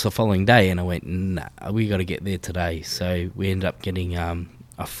 And that was the following day, and I went, "Nah, we got to get there today." So we ended up getting a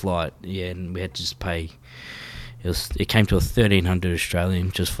flight, and we had to just pay. It came to 1,300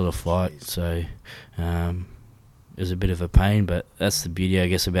 Australian just for the flight. Jeez. So it was a bit of a pain, but that's the beauty, I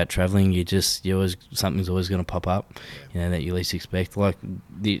guess, about travelling. Something's always going to pop up, that you least expect. Like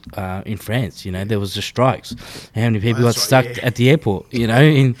in France, there was the strikes. How many people got stuck at the airport,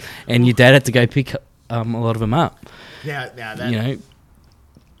 and your dad had to go pick a lot of them up. Now that,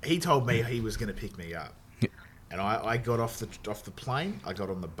 he told me he was going to pick me up, and I got off the plane. I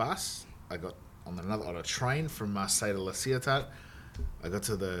got on the bus. I got on a train from Marseille to La Ciotat. I got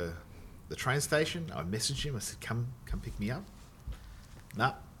to the train station. I messaged him. I said, "Come pick me up."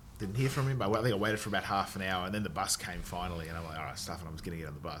 Nah, didn't hear from him. I think I waited for about half an hour, and then the bus came finally, and I'm like, "All right, stuff," and I was going to get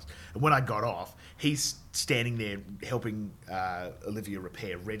on the bus. And when I got off, he's standing there helping Olivia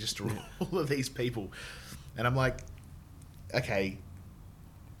Repair register all of these people, and I'm like, okay.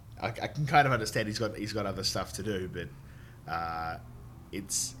 I can kind of understand he's got other stuff to do, but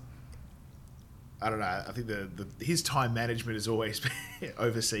it's, I don't know. I think his time management has always been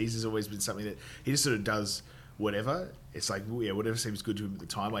overseas has always been something that he just sort of does whatever. It's like, whatever seems good to him at the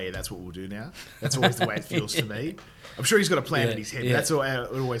time. Yeah, that's what we'll do now. That's always the way it feels to me. I'm sure he's got a plan in his head. But that's how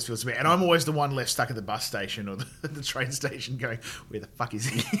it always feels to me. And I'm always the one left stuck at the bus station or the train station, going, "Where the fuck is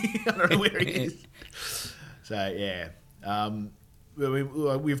he?" I don't know where he is. So yeah.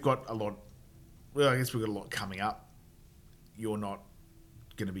 We've got a lot. Well, I guess we've got a lot coming up. You're not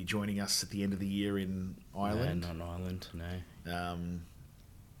going to be joining us at the end of the year in Ireland. No, not Ireland. No.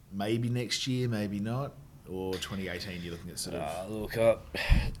 Maybe next year, maybe not, or 2018. You're looking at sort of. Look,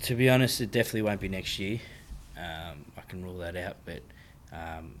 to be honest, it definitely won't be next year. I can rule that out, but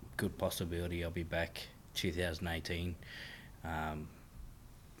good possibility I'll be back 2018.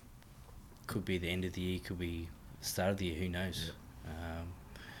 Could be the end of the year. Could be the start of the year. Who knows?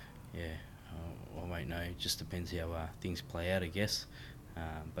 I won't know. It just depends how things play out, I guess.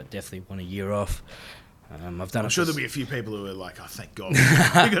 But definitely want a year off. I'm sure there'll be a few people who are like, "Oh, thank God, we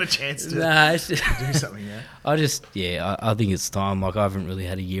got a chance to do something." Yeah. I think it's time. Like, I haven't really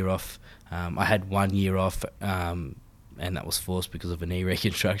had a year off. I had 1 year off, and that was forced because of a knee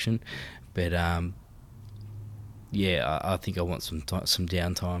reconstruction. But I think I want some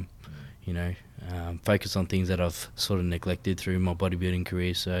downtime. Focus on things that I've sort of neglected through my bodybuilding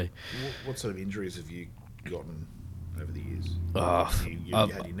career. So, what sort of injuries have you gotten over the years? You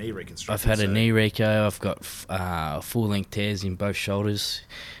I've had your knee reconstructed. I've had a knee reco. I've got full length tears in both shoulders,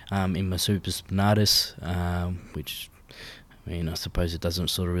 in my supraspinatus, which, I suppose it doesn't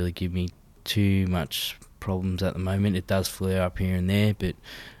sort of really give me too much problems at the moment. It does flare up here and there, but.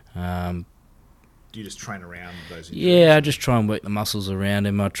 Do you just train around those injuries? Yeah, I just try and work the muscles around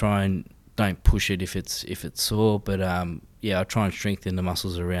them. I try and don't push it if it's sore, but I try and strengthen the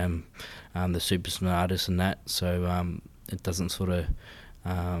muscles around the supraspinatus and that, so it doesn't sort of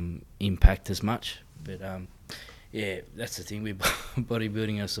impact as much. But that's the thing with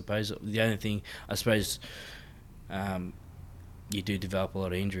bodybuilding, I suppose. The only thing, I suppose, you do develop a lot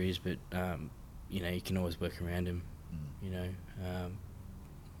of injuries, but you can always work around them.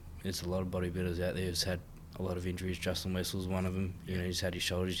 There's a lot of bodybuilders out there who's had a lot of injuries. Justin Wessel's one of them. He's had his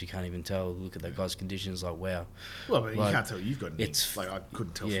shoulders. You can't even tell. Look at that guy's conditions. Like, wow. Well, but you can't tell you've got knee. I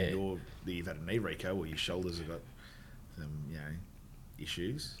couldn't tell from that you've had a knee reco or your shoulders have got some,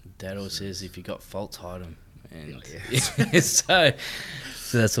 issues. Dad always says if you got faults, hide them. And so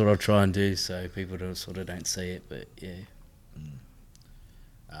that's what I'll try and do. So people don't see it, but yeah.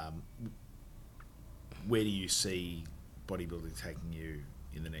 Where do you see bodybuilding taking you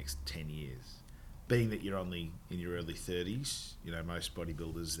in the next 10 years? Being that you're only in your early 30s, most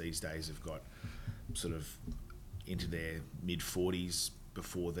bodybuilders these days have got sort of into their mid 40s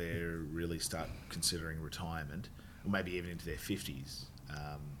before they really start considering retirement, or maybe even into their 50s.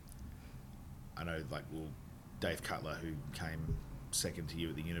 I know, like, well, Dave Cutler, who came second to you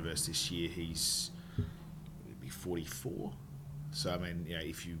at the Universe this year, he's would be 44. So I mean, you know,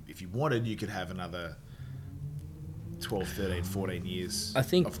 if you wanted, you could have another 12, 13, 14 years I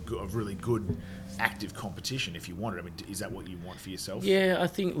think of really good active competition if you wanted. I mean, is that what you want for yourself? Yeah, I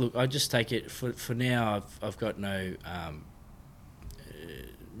think. Look, I just take it for now. I've got no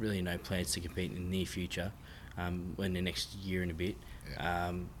really no plans to compete in the near future, in the next year and a bit.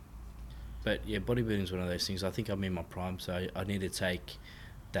 Yeah. But yeah, bodybuilding is one of those things. I think I'm in my prime, so I need to take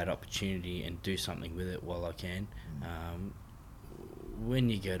that opportunity and do something with it while I can. When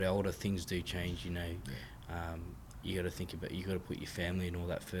you get older, things do change. You know, you got to think about. You got to put your family and all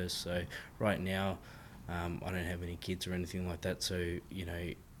that first. So right now, I don't have any kids or anything like that. So you know,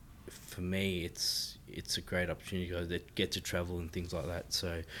 for me, it's a great opportunity to get to travel and things like that.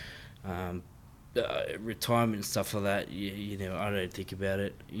 So. Retirement and stuff like that, you know, I don't think about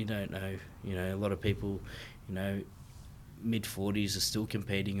it. You don't know. You know, a lot of people, you know, mid-40s are still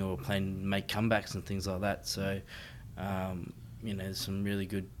competing or make comebacks and things like that. So, you know, there's some really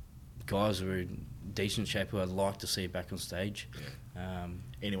good guys who are in decent shape who I'd like to see back on stage. Yeah.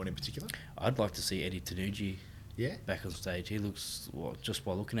 Anyone in particular? I'd like to see Eddie Tanucci back on stage. He looks, just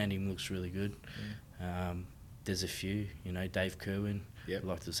by looking at him, looks really good. Yeah. There's a few, you know, Dave Kerwin. Yep. I'd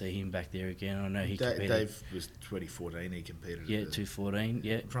like to see him back there again. I know he competed. Dave was 2014. He competed. Yeah, 2014.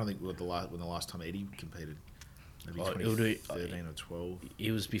 Yeah. I'm trying to think when the last time Eddie competed. Maybe 2013 or 12.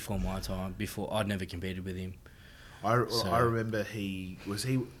 It was before my time. Before I'd never competed with him. I remember he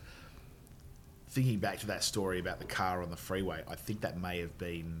thinking back to that story about the car on the freeway. I think that he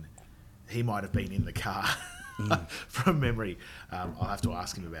might have been in the car from memory. I'll have to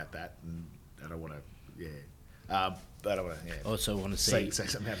ask him about that, and I don't want to. Yeah. I don't want to. Yeah. Also want to say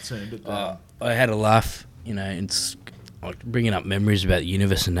something out of turn, but I had a laugh. You know, it's like bringing up memories about the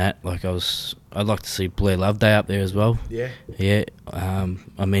universe and that. Like I'd like to see Blair Loveday up there as well. Yeah. Yeah.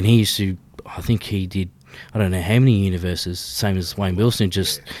 I mean, he used to. I think he did. I don't know how many universes, same as Wayne Wilson.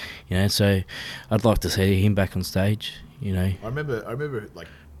 Just you know, so I'd like to see him back on stage. You know. I remember like,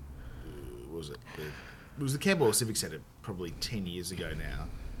 what was it? It was the Campbell Civic Centre probably 10 years ago now.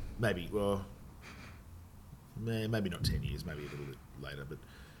 Maybe not 10 years, maybe a little bit later, but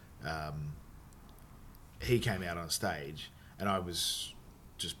he came out on stage and I was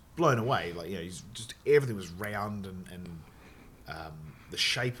just blown away. Like, you know, everything was round and the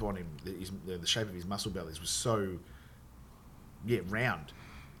shape on him, the shape of his muscle bellies was so, round.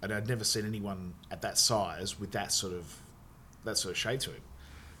 And I'd never seen anyone at that size with that sort of shape to him.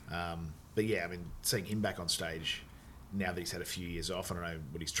 But yeah, I mean, seeing him back on stage now that he's had a few years off, I don't know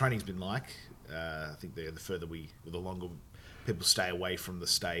what his training's been like. I think the longer people stay away from the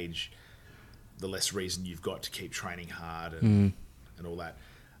stage, the less reason you've got to keep training hard and all that.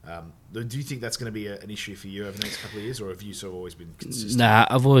 Do you think that's going to be an issue for you over the next couple of years, or have you sort of always been consistent? Nah,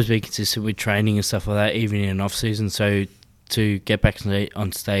 I've always been consistent with training and stuff like that, even in an off season. So to get back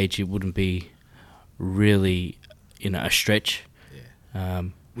on stage, it wouldn't be really, a stretch. Yeah.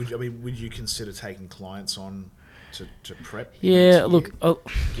 Would you consider taking clients on to prep? Yeah, look,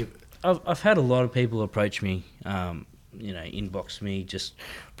 I've had a lot of people approach me, inbox me just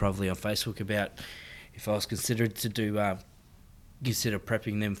probably on Facebook about if I was considered to do consider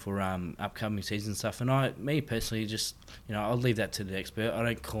prepping them for upcoming season stuff. And me personally, just I'll leave that to the expert. I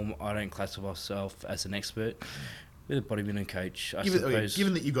don't classify myself as an expert. With a bodybuilding coach, I suppose.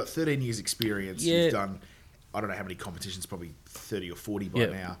 Given that you've got 13 years experience, you've done I don't know how many competitions, probably 30 or 40 by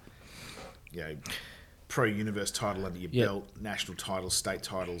now. Pro Universe title under your belt, national titles, state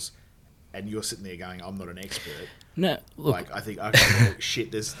titles, and you're sitting there going, I'm not an expert. No, look. Like, I think, okay,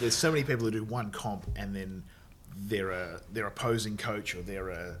 shit, there's so many people who do one comp and then they're a posing coach or they're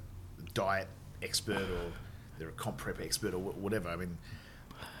a diet expert or they're a comp prep expert or whatever. I mean,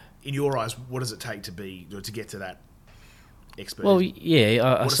 in your eyes, what does it take to get to that expert? Well,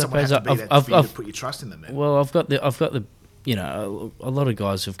 yeah, I suppose I've to put your trust in them. Then? Well, I've got the a lot of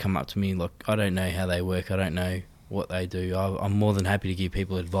guys have come up to me like, I don't know how they work, I don't know what they do. I'm more than happy to give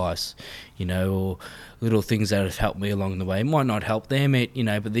people advice, or little things that have helped me along the way. It might not help them,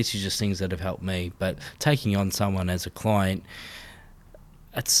 but this is just things that have helped me. But taking on someone as a client,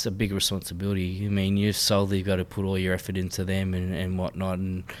 that's a big responsibility. I mean, you've solely got to put all your effort into them and whatnot.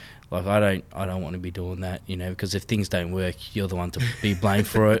 And like, I don't want to be doing that, because if things don't work, you're the one to be blamed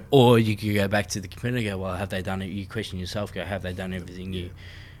for it. Or you could go back to the competitor and go, well, have they done it? You question yourself, go, have they done everything you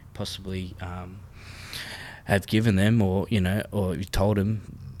possibly have given them, or or you told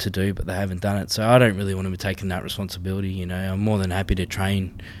them to do, but they haven't done it. So I don't really want to be taking that responsibility. You know, I'm more than happy to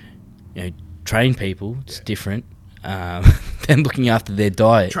train people. It's different than looking after their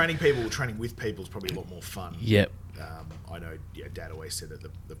diet. Training with people is probably a lot more fun. Yep. I know. Yeah, Dad always said that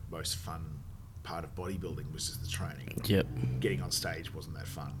the most fun part of bodybuilding was just the training. Yep. Getting on stage wasn't that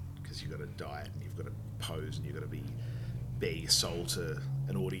fun because you've got to diet and you've got to pose and you've got to be bare your soul to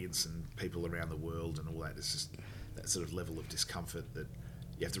an audience and people around the world and all that. It's just that sort of level of discomfort that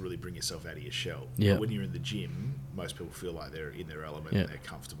you have to really bring yourself out of your shell. Yep. But when you're in the gym, most people feel like they're in their element and they're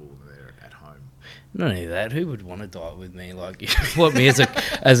comfortable and they're at home. Not only that, who would want to diet with me? Like, what me as a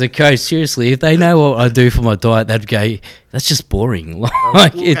coach? Seriously, if they know what I do for my diet, they'd go, "That's just boring." What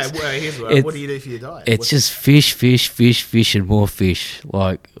do you do for your diet? It's just fish, and more fish.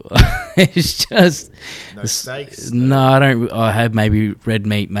 Like, it's just no steaks. No, I don't. I have maybe red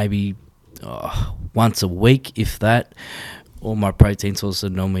meat, maybe once a week, if that. All my protein sources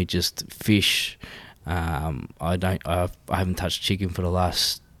are normally just fish. I haven't touched chicken for the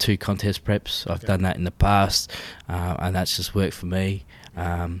last 2 contest preps. I've done that in the past, and that's just worked for me.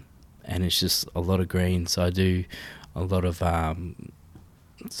 And it's just a lot of greens. I do a lot of.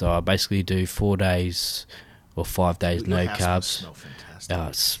 So I basically do 4 days or 5 days no carbs. Smell fantastic. Oh,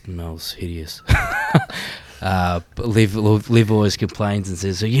 it smells hideous. But Liv always complains and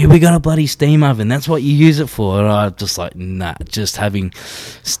says, "Yeah, we got a bloody steam oven. That's what you use it for." And I'm just like, nah. Just having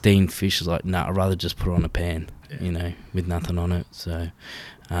steamed fish is like, nah. I'd rather just put it on a pan, with nothing on it. So,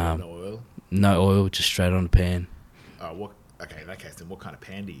 no oil. No oil, just straight on a pan. Oh, okay. In that case, then what kind of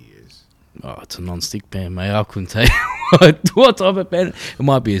pan do you use? Oh, it's a non-stick pan, mate. I couldn't tell you what type of pan. It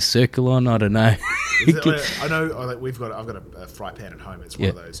might be a Circulon. I don't know. I know. I've got a fry pan at home. It's one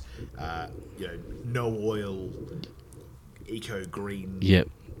of those, no oil, eco green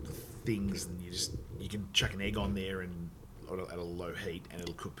things, and you can chuck an egg on there and at a low heat, and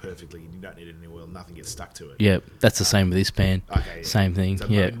it'll cook perfectly, and you don't need any oil. Nothing gets stuck to it. Yeah, that's the same with this pan. Okay, same thing. So,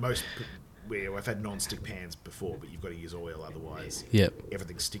 yeah. I mean, I've had non-stick pans before, but you've got to use oil, otherwise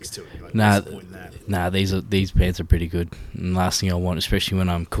everything sticks to it. You're like, what's the point in that? These pans are pretty good. And the last thing I want, especially when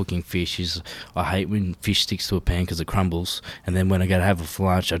I'm cooking fish, is I hate when fish sticks to a pan because it crumbles. And then when I go to have it for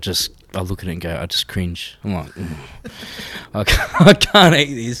lunch, I look at it and go, I just cringe. I'm like, I can't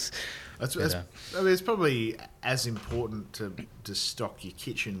eat this. It's probably as important to stock your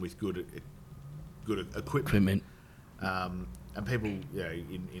kitchen with good equipment. And people,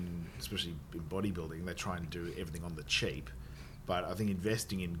 especially in bodybuilding, they try and do everything on the cheap. But I think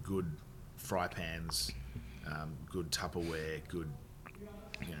investing in good fry pans, good Tupperware, good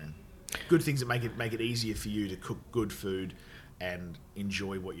things that make it easier for you to cook good food and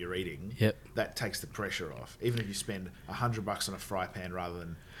enjoy what you're eating. Yep. That takes the pressure off. Even if you spend $100 on a fry pan rather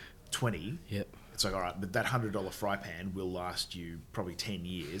than 20. Yep. It's like, all right, but that $100 fry pan will last you probably 10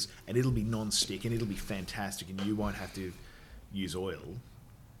 years, and it'll be non-stick, and it'll be fantastic, and you won't have to use oil.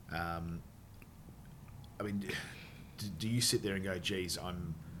 Do you sit there and go, geez,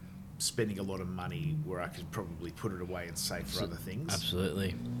 I'm spending a lot of money where I could probably put it away and save for other things?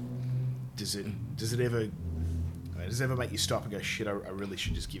 Absolutely. Does it ever make you stop and go, shit, I really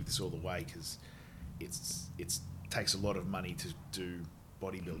should just give this all away, because it takes a lot of money to do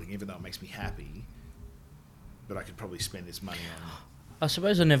bodybuilding, even though it makes me happy, but I could probably spend this money on... I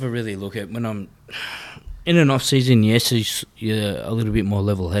suppose I never really look at when I'm in an off season. Yes, you're a little bit more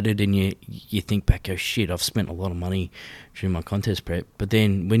level headed, and you think back, oh shit, I've spent a lot of money during my contest prep. But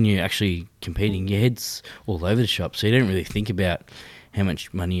then when you're actually competing, your head's all over the shop, so you don't really think about how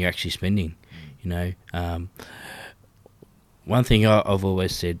much money you're actually spending. One thing I've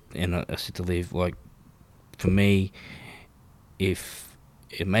always said, and I said to Liv, like, for me, if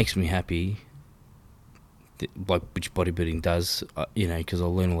it makes me happy, like which bodybuilding does, because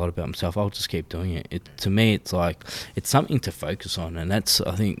I'll learn a lot about myself, I'll just keep doing it. To me, it's like, it's something to focus on, and that's,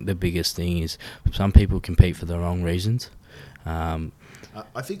 I think, the biggest thing is some people compete for the wrong reasons. I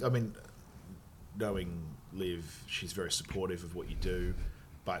think, knowing Liv, she's very supportive of what you do,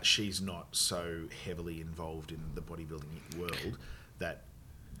 but she's not so heavily involved in the bodybuilding world that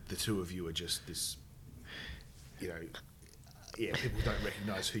the two of you are just this, people don't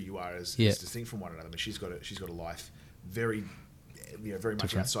recognise who you are as distinct from one another. I mean, she's got a life very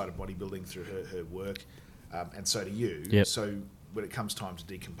much outside of bodybuilding through her work, and so do you. Yep. So when it comes time to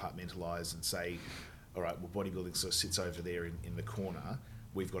decompartmentalise and say, all right, well, bodybuilding sort of sits over there in the corner,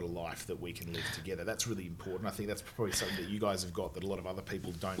 we've got a life that we can live together. That's really important. I think that's probably something that you guys have got that a lot of other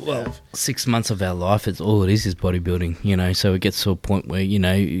people don't have. 6 months of our life, it's all it is bodybuilding, so it gets to a point where,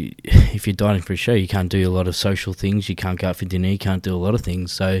 if you're dieting for a show, you can't do a lot of social things, you can't go out for dinner, you can't do a lot of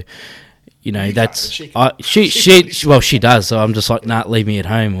things. So, you know, You that's can't, she does. So I'm just like, nah, leave me at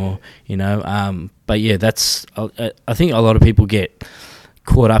home, or you know. But yeah, that's I think a lot of people get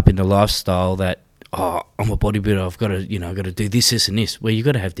caught up in the lifestyle that, oh, I'm a bodybuilder, I've got to do this and this. Well, you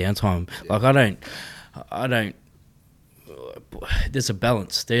got to have downtime. Yeah. Like I don't. There's a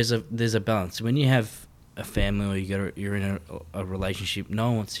balance. There's a balance when you have a family or you're in a relationship. No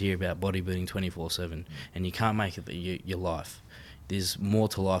one wants to hear about bodybuilding 24/7, and you can't make it your life. There's more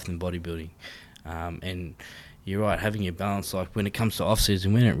to life than bodybuilding, and you're right. Having your balance, like when it comes to off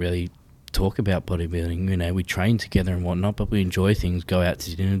season, we don't really talk about bodybuilding. You know, we train together and whatnot, but we enjoy things. Go out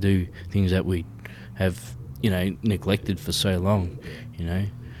to dinner, do things that we have, you know, neglected for so long. You know.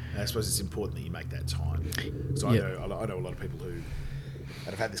 And I suppose it's important that you make that time. So I know a lot of people who, and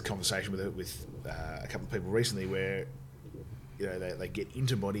I've had this conversation with a couple of people recently, where you know they get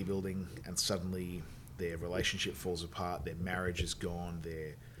into bodybuilding and suddenly their relationship falls apart, their marriage is gone,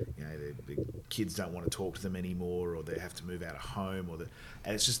 their kids don't want to talk to them anymore, or they have to move out of home,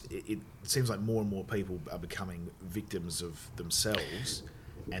 and it's just it seems like more and more people are becoming victims of themselves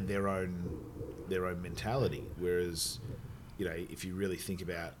and their own mentality. Whereas, you know, if you really think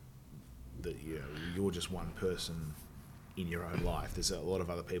about that, you know, you're just one person in your own life. There's a lot of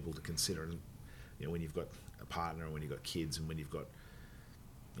other people to consider, and you know, when you've got a partner, and when you've got kids, and when you've got,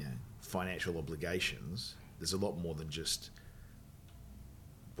 you know, financial obligations, there's a lot more than just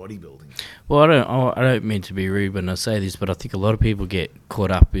bodybuilding. Well, I don't mean to be rude when I say this, but I think a lot of people get caught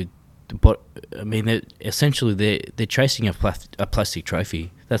up with. But I mean, they're chasing a plastic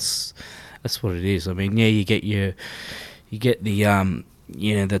trophy. That's what it is. I mean, yeah, you get the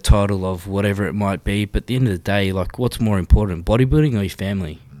you know, the title of whatever it might be, but at the end of the day, like, what's more important, bodybuilding or your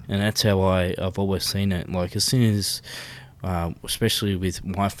family? And that's how I've always seen it. Like, as soon as, especially with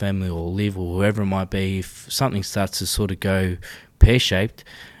my family or Liv or whoever it might be, if something starts to sort of go pear-shaped,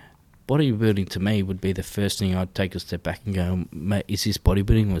 bodybuilding to me would be the first thing I'd take a step back and go, mate, is this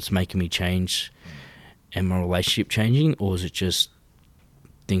bodybuilding what's making me change and my relationship changing, or is it just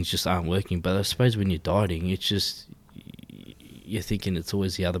things just aren't working? But I suppose when you're dieting, it's just, you're thinking it's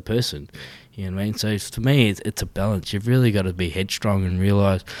always the other person, you know what I mean? So for me, it's a balance. You've really got to be headstrong and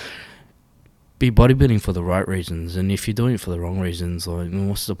realise, be bodybuilding for the right reasons, and if you're doing it for the wrong reasons, like,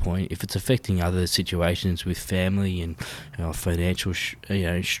 what's the point? If it's affecting other situations with family and, you know, financial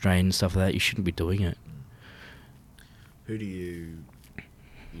strain and stuff like that, you shouldn't be doing it. Who do you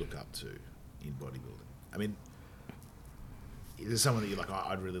look up to in bodybuilding? I mean, is there someone that you're like,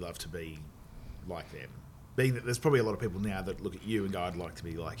 I'd really love to be like them? Being that there's probably a lot of people now that look at you and go, I'd like to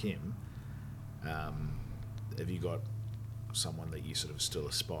be like him. Have you got someone that you sort of still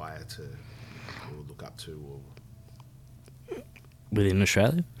aspire to or look up to, or within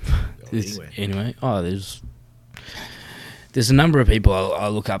Australia? Anywhere. Anyway, there's a number of people I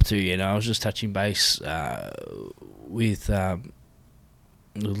look up to. You know, I was just touching base with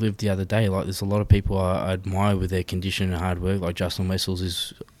Liv the other day. Like, there's a lot of people I admire with their condition and hard work. Like Justin Wessels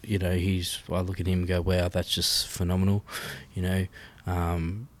is, you know, I look at him and go, wow, that's just phenomenal. You know,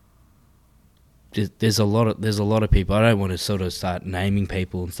 there's a lot of people. I don't want to sort of start naming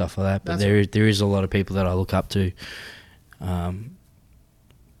people and stuff like that, but there is a lot of people that I look up to. And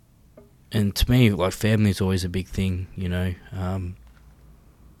to me, like, family is always a big thing. You know,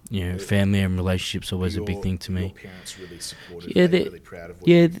 family and relationships are always a big thing to me. Your parents really supportive. Yeah, they're really proud of what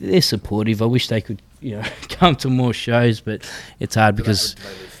you do. they're supportive. I wish they could, you know, come to more shows, but it's hard because They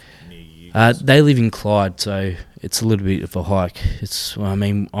live near you guys? they live in Clyde, so it's a little bit of a hike. I'm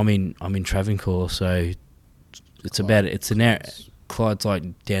in Travancore, so it's an hour. Clyde's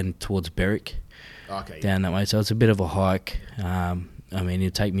like down towards Berwick, down that way, so it's a bit of a hike. I mean,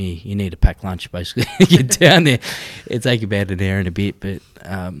 you need a packed lunch basically to get down there. It'd take about an hour and a bit, but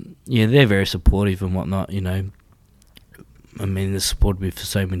yeah, they're very supportive and whatnot, you know. I mean, they supported me for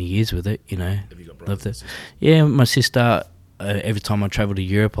so many years with it, you know. Have you got brothers and sisters? Yeah, my sister, every time I travel to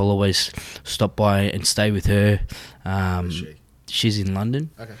Europe, I'll always stop by and stay with her. Where is she? She's in London.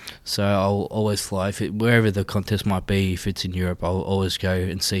 Okay. So I'll always fly. Wherever the contest might be, if it's in Europe, I'll always go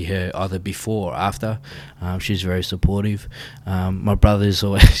and see her either before or after. She's very supportive. My brother's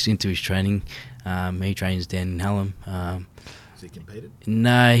always into his training. He trains down in Hallam. Has he competed?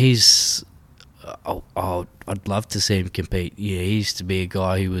 No, he's... I'd love to see him compete. Yeah, he used to be a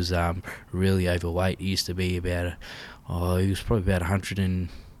guy who was really overweight. He used to be about... he was probably about 100 and...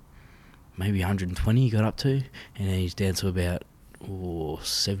 maybe 120 he got up to. And then he's down to about...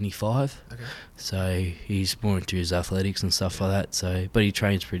 75. Okay. So he's more into his athletics and stuff like that. So, but he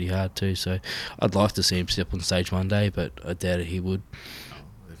trains pretty hard too. So I'd like to see him step on stage one day, but I doubt he would.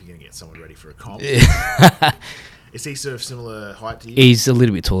 Oh, if you're going to get someone ready for a comp. Is he sort of similar height to you? He's a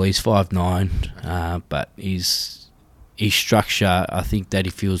little bit taller. He's 5'9", but his structure, I think that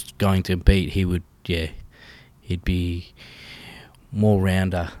if he was going to beat, he'd be more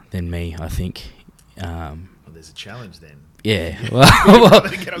rounder than me, I think. Well, there's a challenge then. Yeah. Well,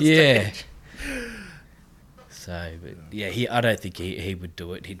 yeah. So, but yeah, I don't think he would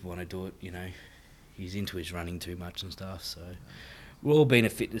do it. He'd want to do it, you know. He's into his running too much and stuff. So, we're all being a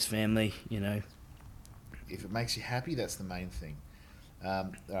fitness family, you know. If it makes you happy, that's the main thing.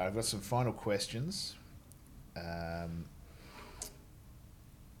 All right, I've got some final questions.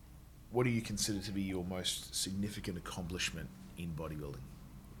 What do you consider to be your most significant accomplishment in bodybuilding?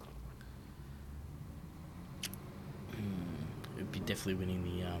 It'd be definitely winning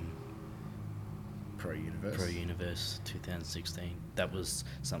the Pro Universe. Pro Universe 2016. That was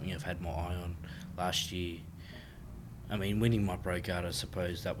something I've had my eye on last year. I mean, winning my pro card, I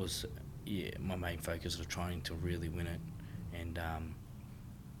suppose that was my main focus of trying to really win it. And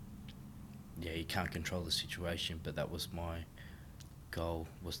you can't control the situation, but that was my goal,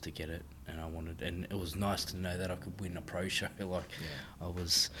 was to get it. And it was nice to know that I could win a pro show.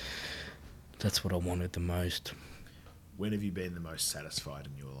 That's what I wanted the most. When have you been the most satisfied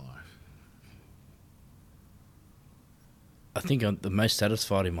in your life? I think I'm the most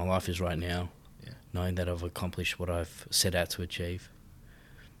satisfied in my life is right now, knowing that I've accomplished what I've set out to achieve.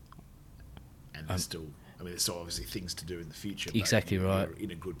 And there's still obviously things to do in the future. Exactly right. You're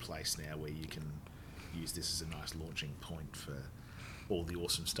in a good place now where you can use this as a nice launching point for all the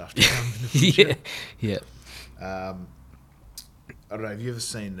awesome stuff to come in the future. Yeah. I don't know. Have you ever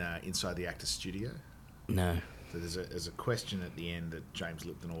seen Inside the Actors Studio? No. So there's a question at the end that James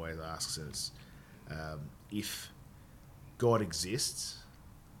Lipton always asks, and it's if God exists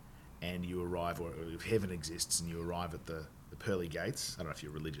and you arrive, or if heaven exists and you arrive at the pearly gates. I don't know if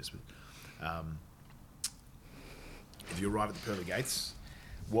you're religious, but if you arrive at the pearly gates,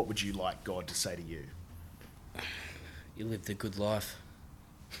 what would you like God to say to you? You lived a good life.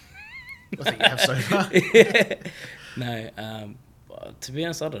 I think you have so far. No, to be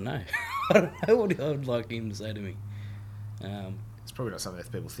honest, I don't know. I don't know what I would like him to say to me. It's probably not something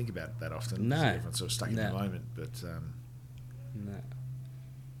that people think about that often. No. Everyone's sort of stuck in the moment. But No,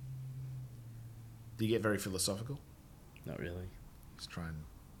 do you get very philosophical? not really. Just try and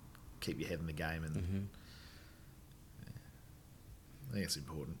keep your head in the game, and Mm-hmm. I think it's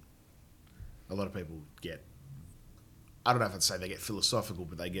important. A lot of people get, I don't know if I'd say they get philosophical,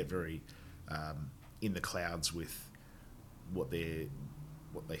 but they get very in the clouds with what they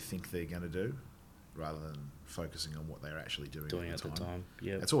think they're going to do, rather than focusing on what they're actually doing At the time.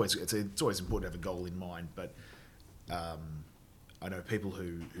 Yeah. It's always important to have a goal in mind, but I know people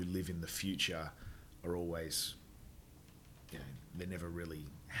who live in the future are always, they're never really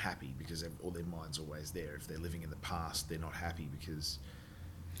happy because all their mind's always there. If they're living in the past, they're not happy because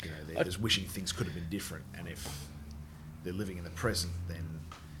they're just wishing things could have been different. And if they're living in the present, then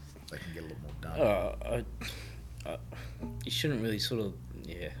they can get a lot more done. You shouldn't really sort of,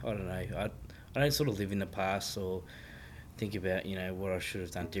 I don't know. I don't sort of live in the past or think about, what I should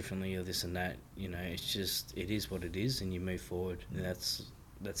have done differently or this and that. It's just, it is what it is, and you move forward. And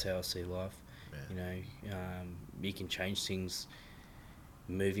that's how I see life. Yeah. You can change things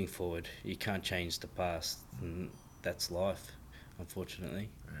moving forward. You can't change the past, and that's life, unfortunately.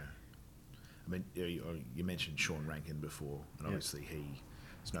 Yeah. I mean, you mentioned Sean Rankin before, and obviously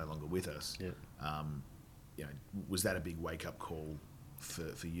he's no longer with us. Yeah. Was that a big wake-up call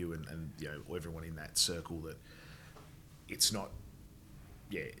for you and everyone in that circle, that it's not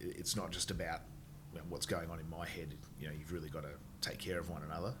just about what's going on in my head? You've really got to take care of one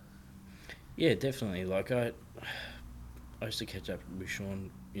another. Yeah, definitely. Like I used to catch up with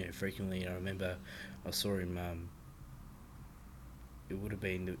Sean, frequently. I remember I saw him. It would have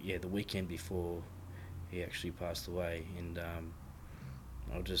been the weekend before he actually passed away, and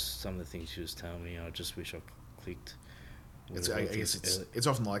some of the things he was telling me, I just wish I clicked. I guess it's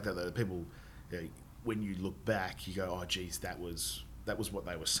often like that though. People, when you look back, you go, "Oh, geez, that was what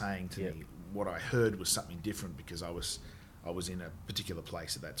they were saying to me. What I heard was something different because I was in a particular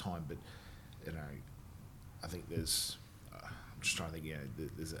place at that time." But I think there's. I'm just trying to think.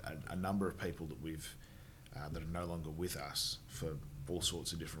 There's a number of people that we've that are no longer with us for all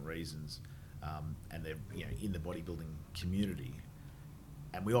sorts of different reasons, and they're in the bodybuilding community.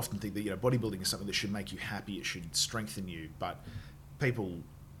 And we often think that bodybuilding is something that should make you happy, it should strengthen you. But people,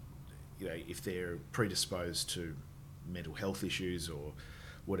 if they're predisposed to mental health issues or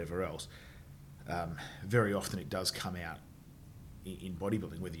whatever else, very often it does come out in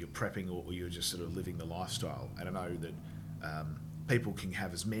bodybuilding, whether you're prepping or you're just sort of living the lifestyle. And I know that people can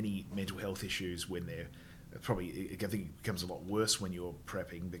have as many mental health issues when they're I think it becomes a lot worse when you're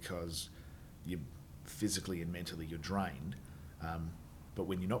prepping because you physically and mentally you're drained. But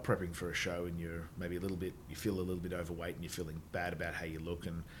when you're not prepping for a show and you're maybe you feel a little bit overweight and you're feeling bad about how you look,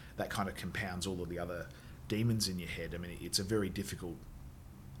 and that kind of compounds all of the other demons in your head. I mean, it's a very difficult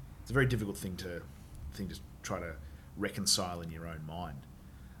thing to try to reconcile in your own mind.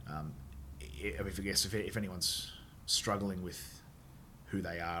 If anyone's struggling with who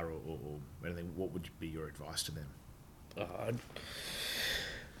they are or anything, what would be your advice to them?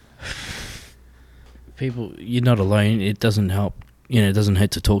 People, you're not alone. It doesn't help. It doesn't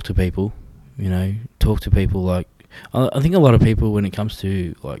hurt to talk to people. Talk to people. Like, I think a lot of people, when it comes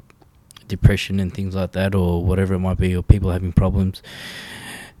to like depression and things like that, or whatever it might be, or people having problems,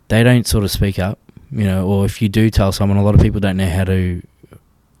 they don't sort of speak up. Or if you do tell someone, a lot of people don't know how to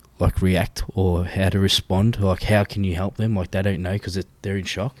like react or how to respond. Like, how can you help them? Like, they don't know because they're in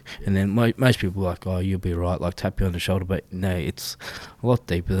shock. And then most people are like, oh, you'll be right. Like, tap you on the shoulder. But no, it's a lot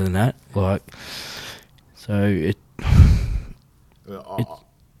deeper than that. Like, so it. Well,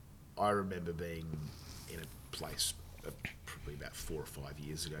 I remember being in a place probably about 4 or 5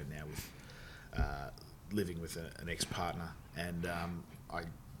 years ago now with living with an ex-partner, and I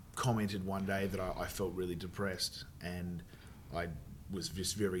commented one day that I felt really depressed, and I was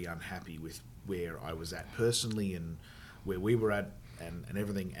just very unhappy with where I was at personally and where we were at and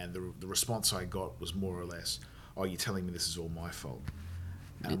everything, and the response I got was more or less, oh, you're telling me this is all my fault.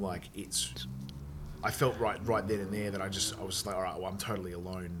 And I'm like, I felt right then and there that I was like, all right, well, I'm totally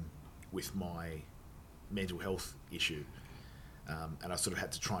alone with my mental health issue, and I sort of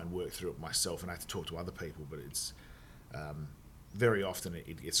had to try and work through it myself, and I had to talk to other people. But it's very often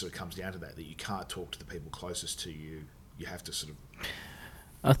it sort of comes down to that you can't talk to the people closest to you. You have to sort of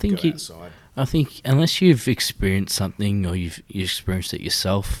go outside. I think unless you've experienced something or you've experienced it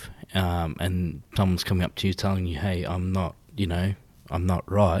yourself, and someone's coming up to you telling you, hey, I'm not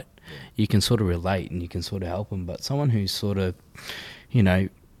right. You can sort of relate and you can sort of help them. But someone who's sort of,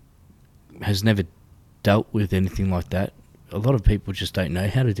 has never dealt with anything like that, a lot of people just don't know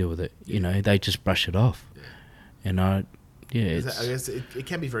how to deal with it. They just brush it off. Yeah. I guess it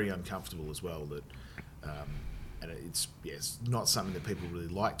can be very uncomfortable as well. That, and it's not something that people really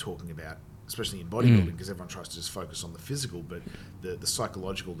like talking about, especially in bodybuilding, because everyone tries to just focus on the physical, but the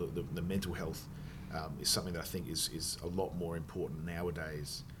psychological, the mental health is something that I think is a lot more important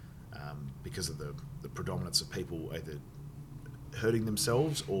nowadays. Because of the predominance of people either hurting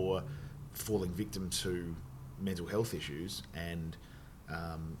themselves or falling victim to mental health issues, and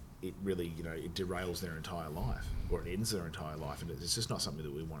it really, it derails their entire life, or it ends their entire life, and it's just not something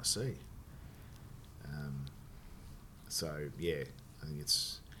that we want to see. So yeah, I think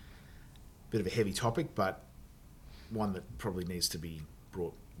it's a bit of a heavy topic, but one that probably needs to be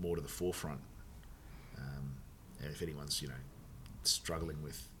brought more to the forefront. And if anyone's, struggling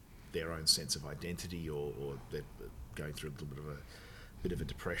with their own sense of identity, or they're going through a little bit of a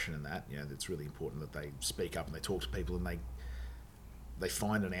depression and that, it's really important that they speak up and they talk to people and they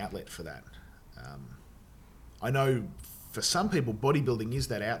find an outlet for that. I know for some people bodybuilding is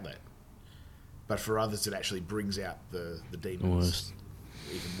that outlet, but for others it actually brings out the demons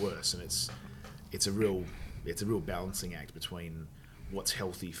even worse, and it's a real balancing act between what's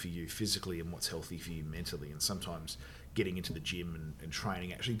healthy for you physically and what's healthy for you mentally. And sometimes getting into the gym and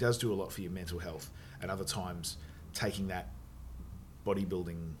training actually does do a lot for your mental health, and other times taking that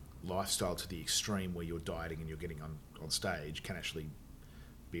bodybuilding lifestyle to the extreme where you're dieting and you're getting on stage can actually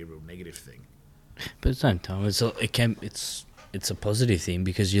be a real negative thing. But at the same time, it's a positive thing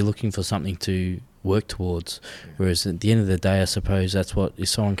because you're looking for something to work towards. Yeah. Whereas at the end of the day, I suppose that's what, if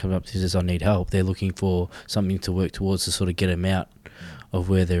someone comes up to you and says, I need help, they're looking for something to work towards to sort of get them out of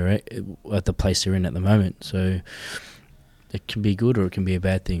where they're at the place they're in at the moment. So it can be good or it can be a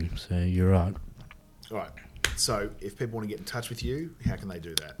bad thing. So you're right. All right. So if people want to get in touch with you, how can they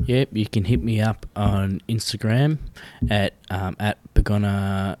do that? Yep, you can hit me up on Instagram at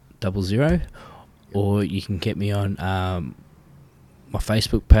Begona00, or you can get me on my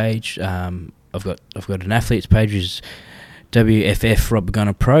Facebook page. I've got an athletes page, which is WFF Rob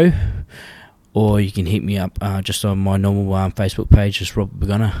Begona Pro, or you can hit me up just on my normal Facebook page, just Rob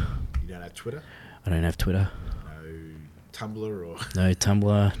Begona. You don't have Twitter? I don't have Twitter. No Tumblr or no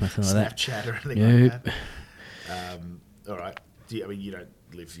Tumblr, nothing like that. Snapchat or anything like that. All right. You don't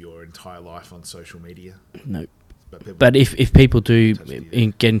live your entire life on social media? No. But if people do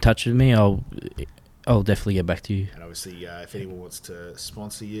get in touch with me, I'll definitely get back to you. And obviously, if anyone wants to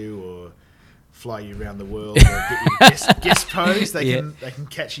sponsor you or fly you around the world or get you guest pose, they can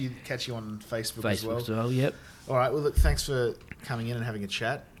catch you on Facebook as well. Yep. All right. Well, look, thanks for coming in and having a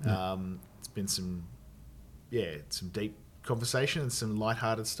chat. It's been some some deep conversation and some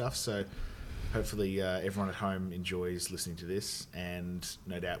lighthearted stuff. So hopefully everyone at home enjoys listening to this, and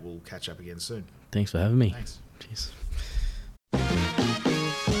no doubt we'll catch up again soon. Thanks for having me. Thanks. Cheers.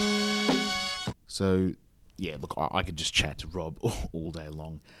 So, yeah, look, I could just chat to Rob all day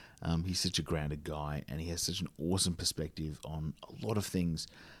long. He's such a grounded guy, and he has such an awesome perspective on a lot of things.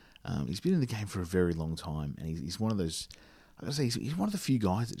 He's been in the game for a very long time, and he's one of those. I gotta say, he's one of the few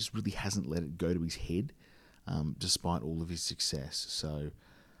guys that just really hasn't let it go to his head, despite all of his success. So,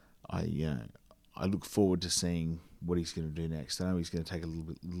 I look forward to seeing what he's going to do next. I know he's going to take a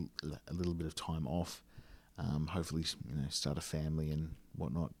little bit of time off. Hopefully, start a family and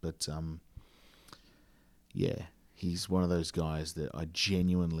whatnot. But yeah, he's one of those guys that I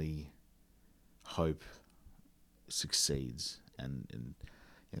genuinely hope succeeds. And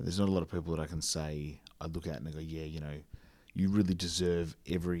there's not a lot of people that I can say I look at and I go, yeah, you really deserve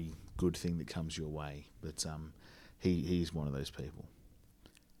every good thing that comes your way. But he's one of those people.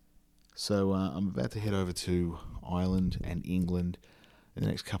 So I'm about to head over to Ireland and England in the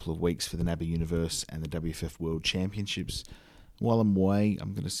next couple of weeks for the NABBA Universe and the WFF World Championships. While I'm away,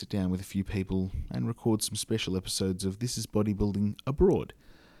 I'm going to sit down with a few people and record some special episodes of This is Bodybuilding Abroad.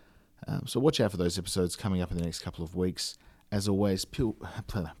 So watch out for those episodes coming up in the next couple of weeks. As always, please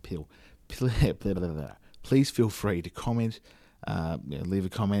feel free to comment, leave a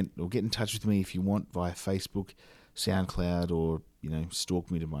comment, or get in touch with me if you want via Facebook, SoundCloud, or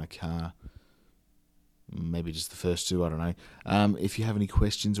stalk me to my car. Maybe just the first two, I don't know. If you have any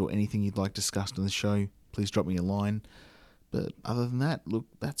questions or anything you'd like discussed on the show, please drop me a line. But other than that, look,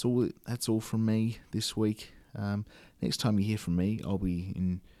 that's all from me this week. Next time you hear from me, I'll be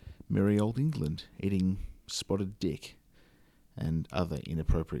in merry old England eating spotted dick and other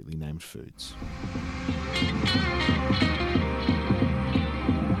inappropriately named foods.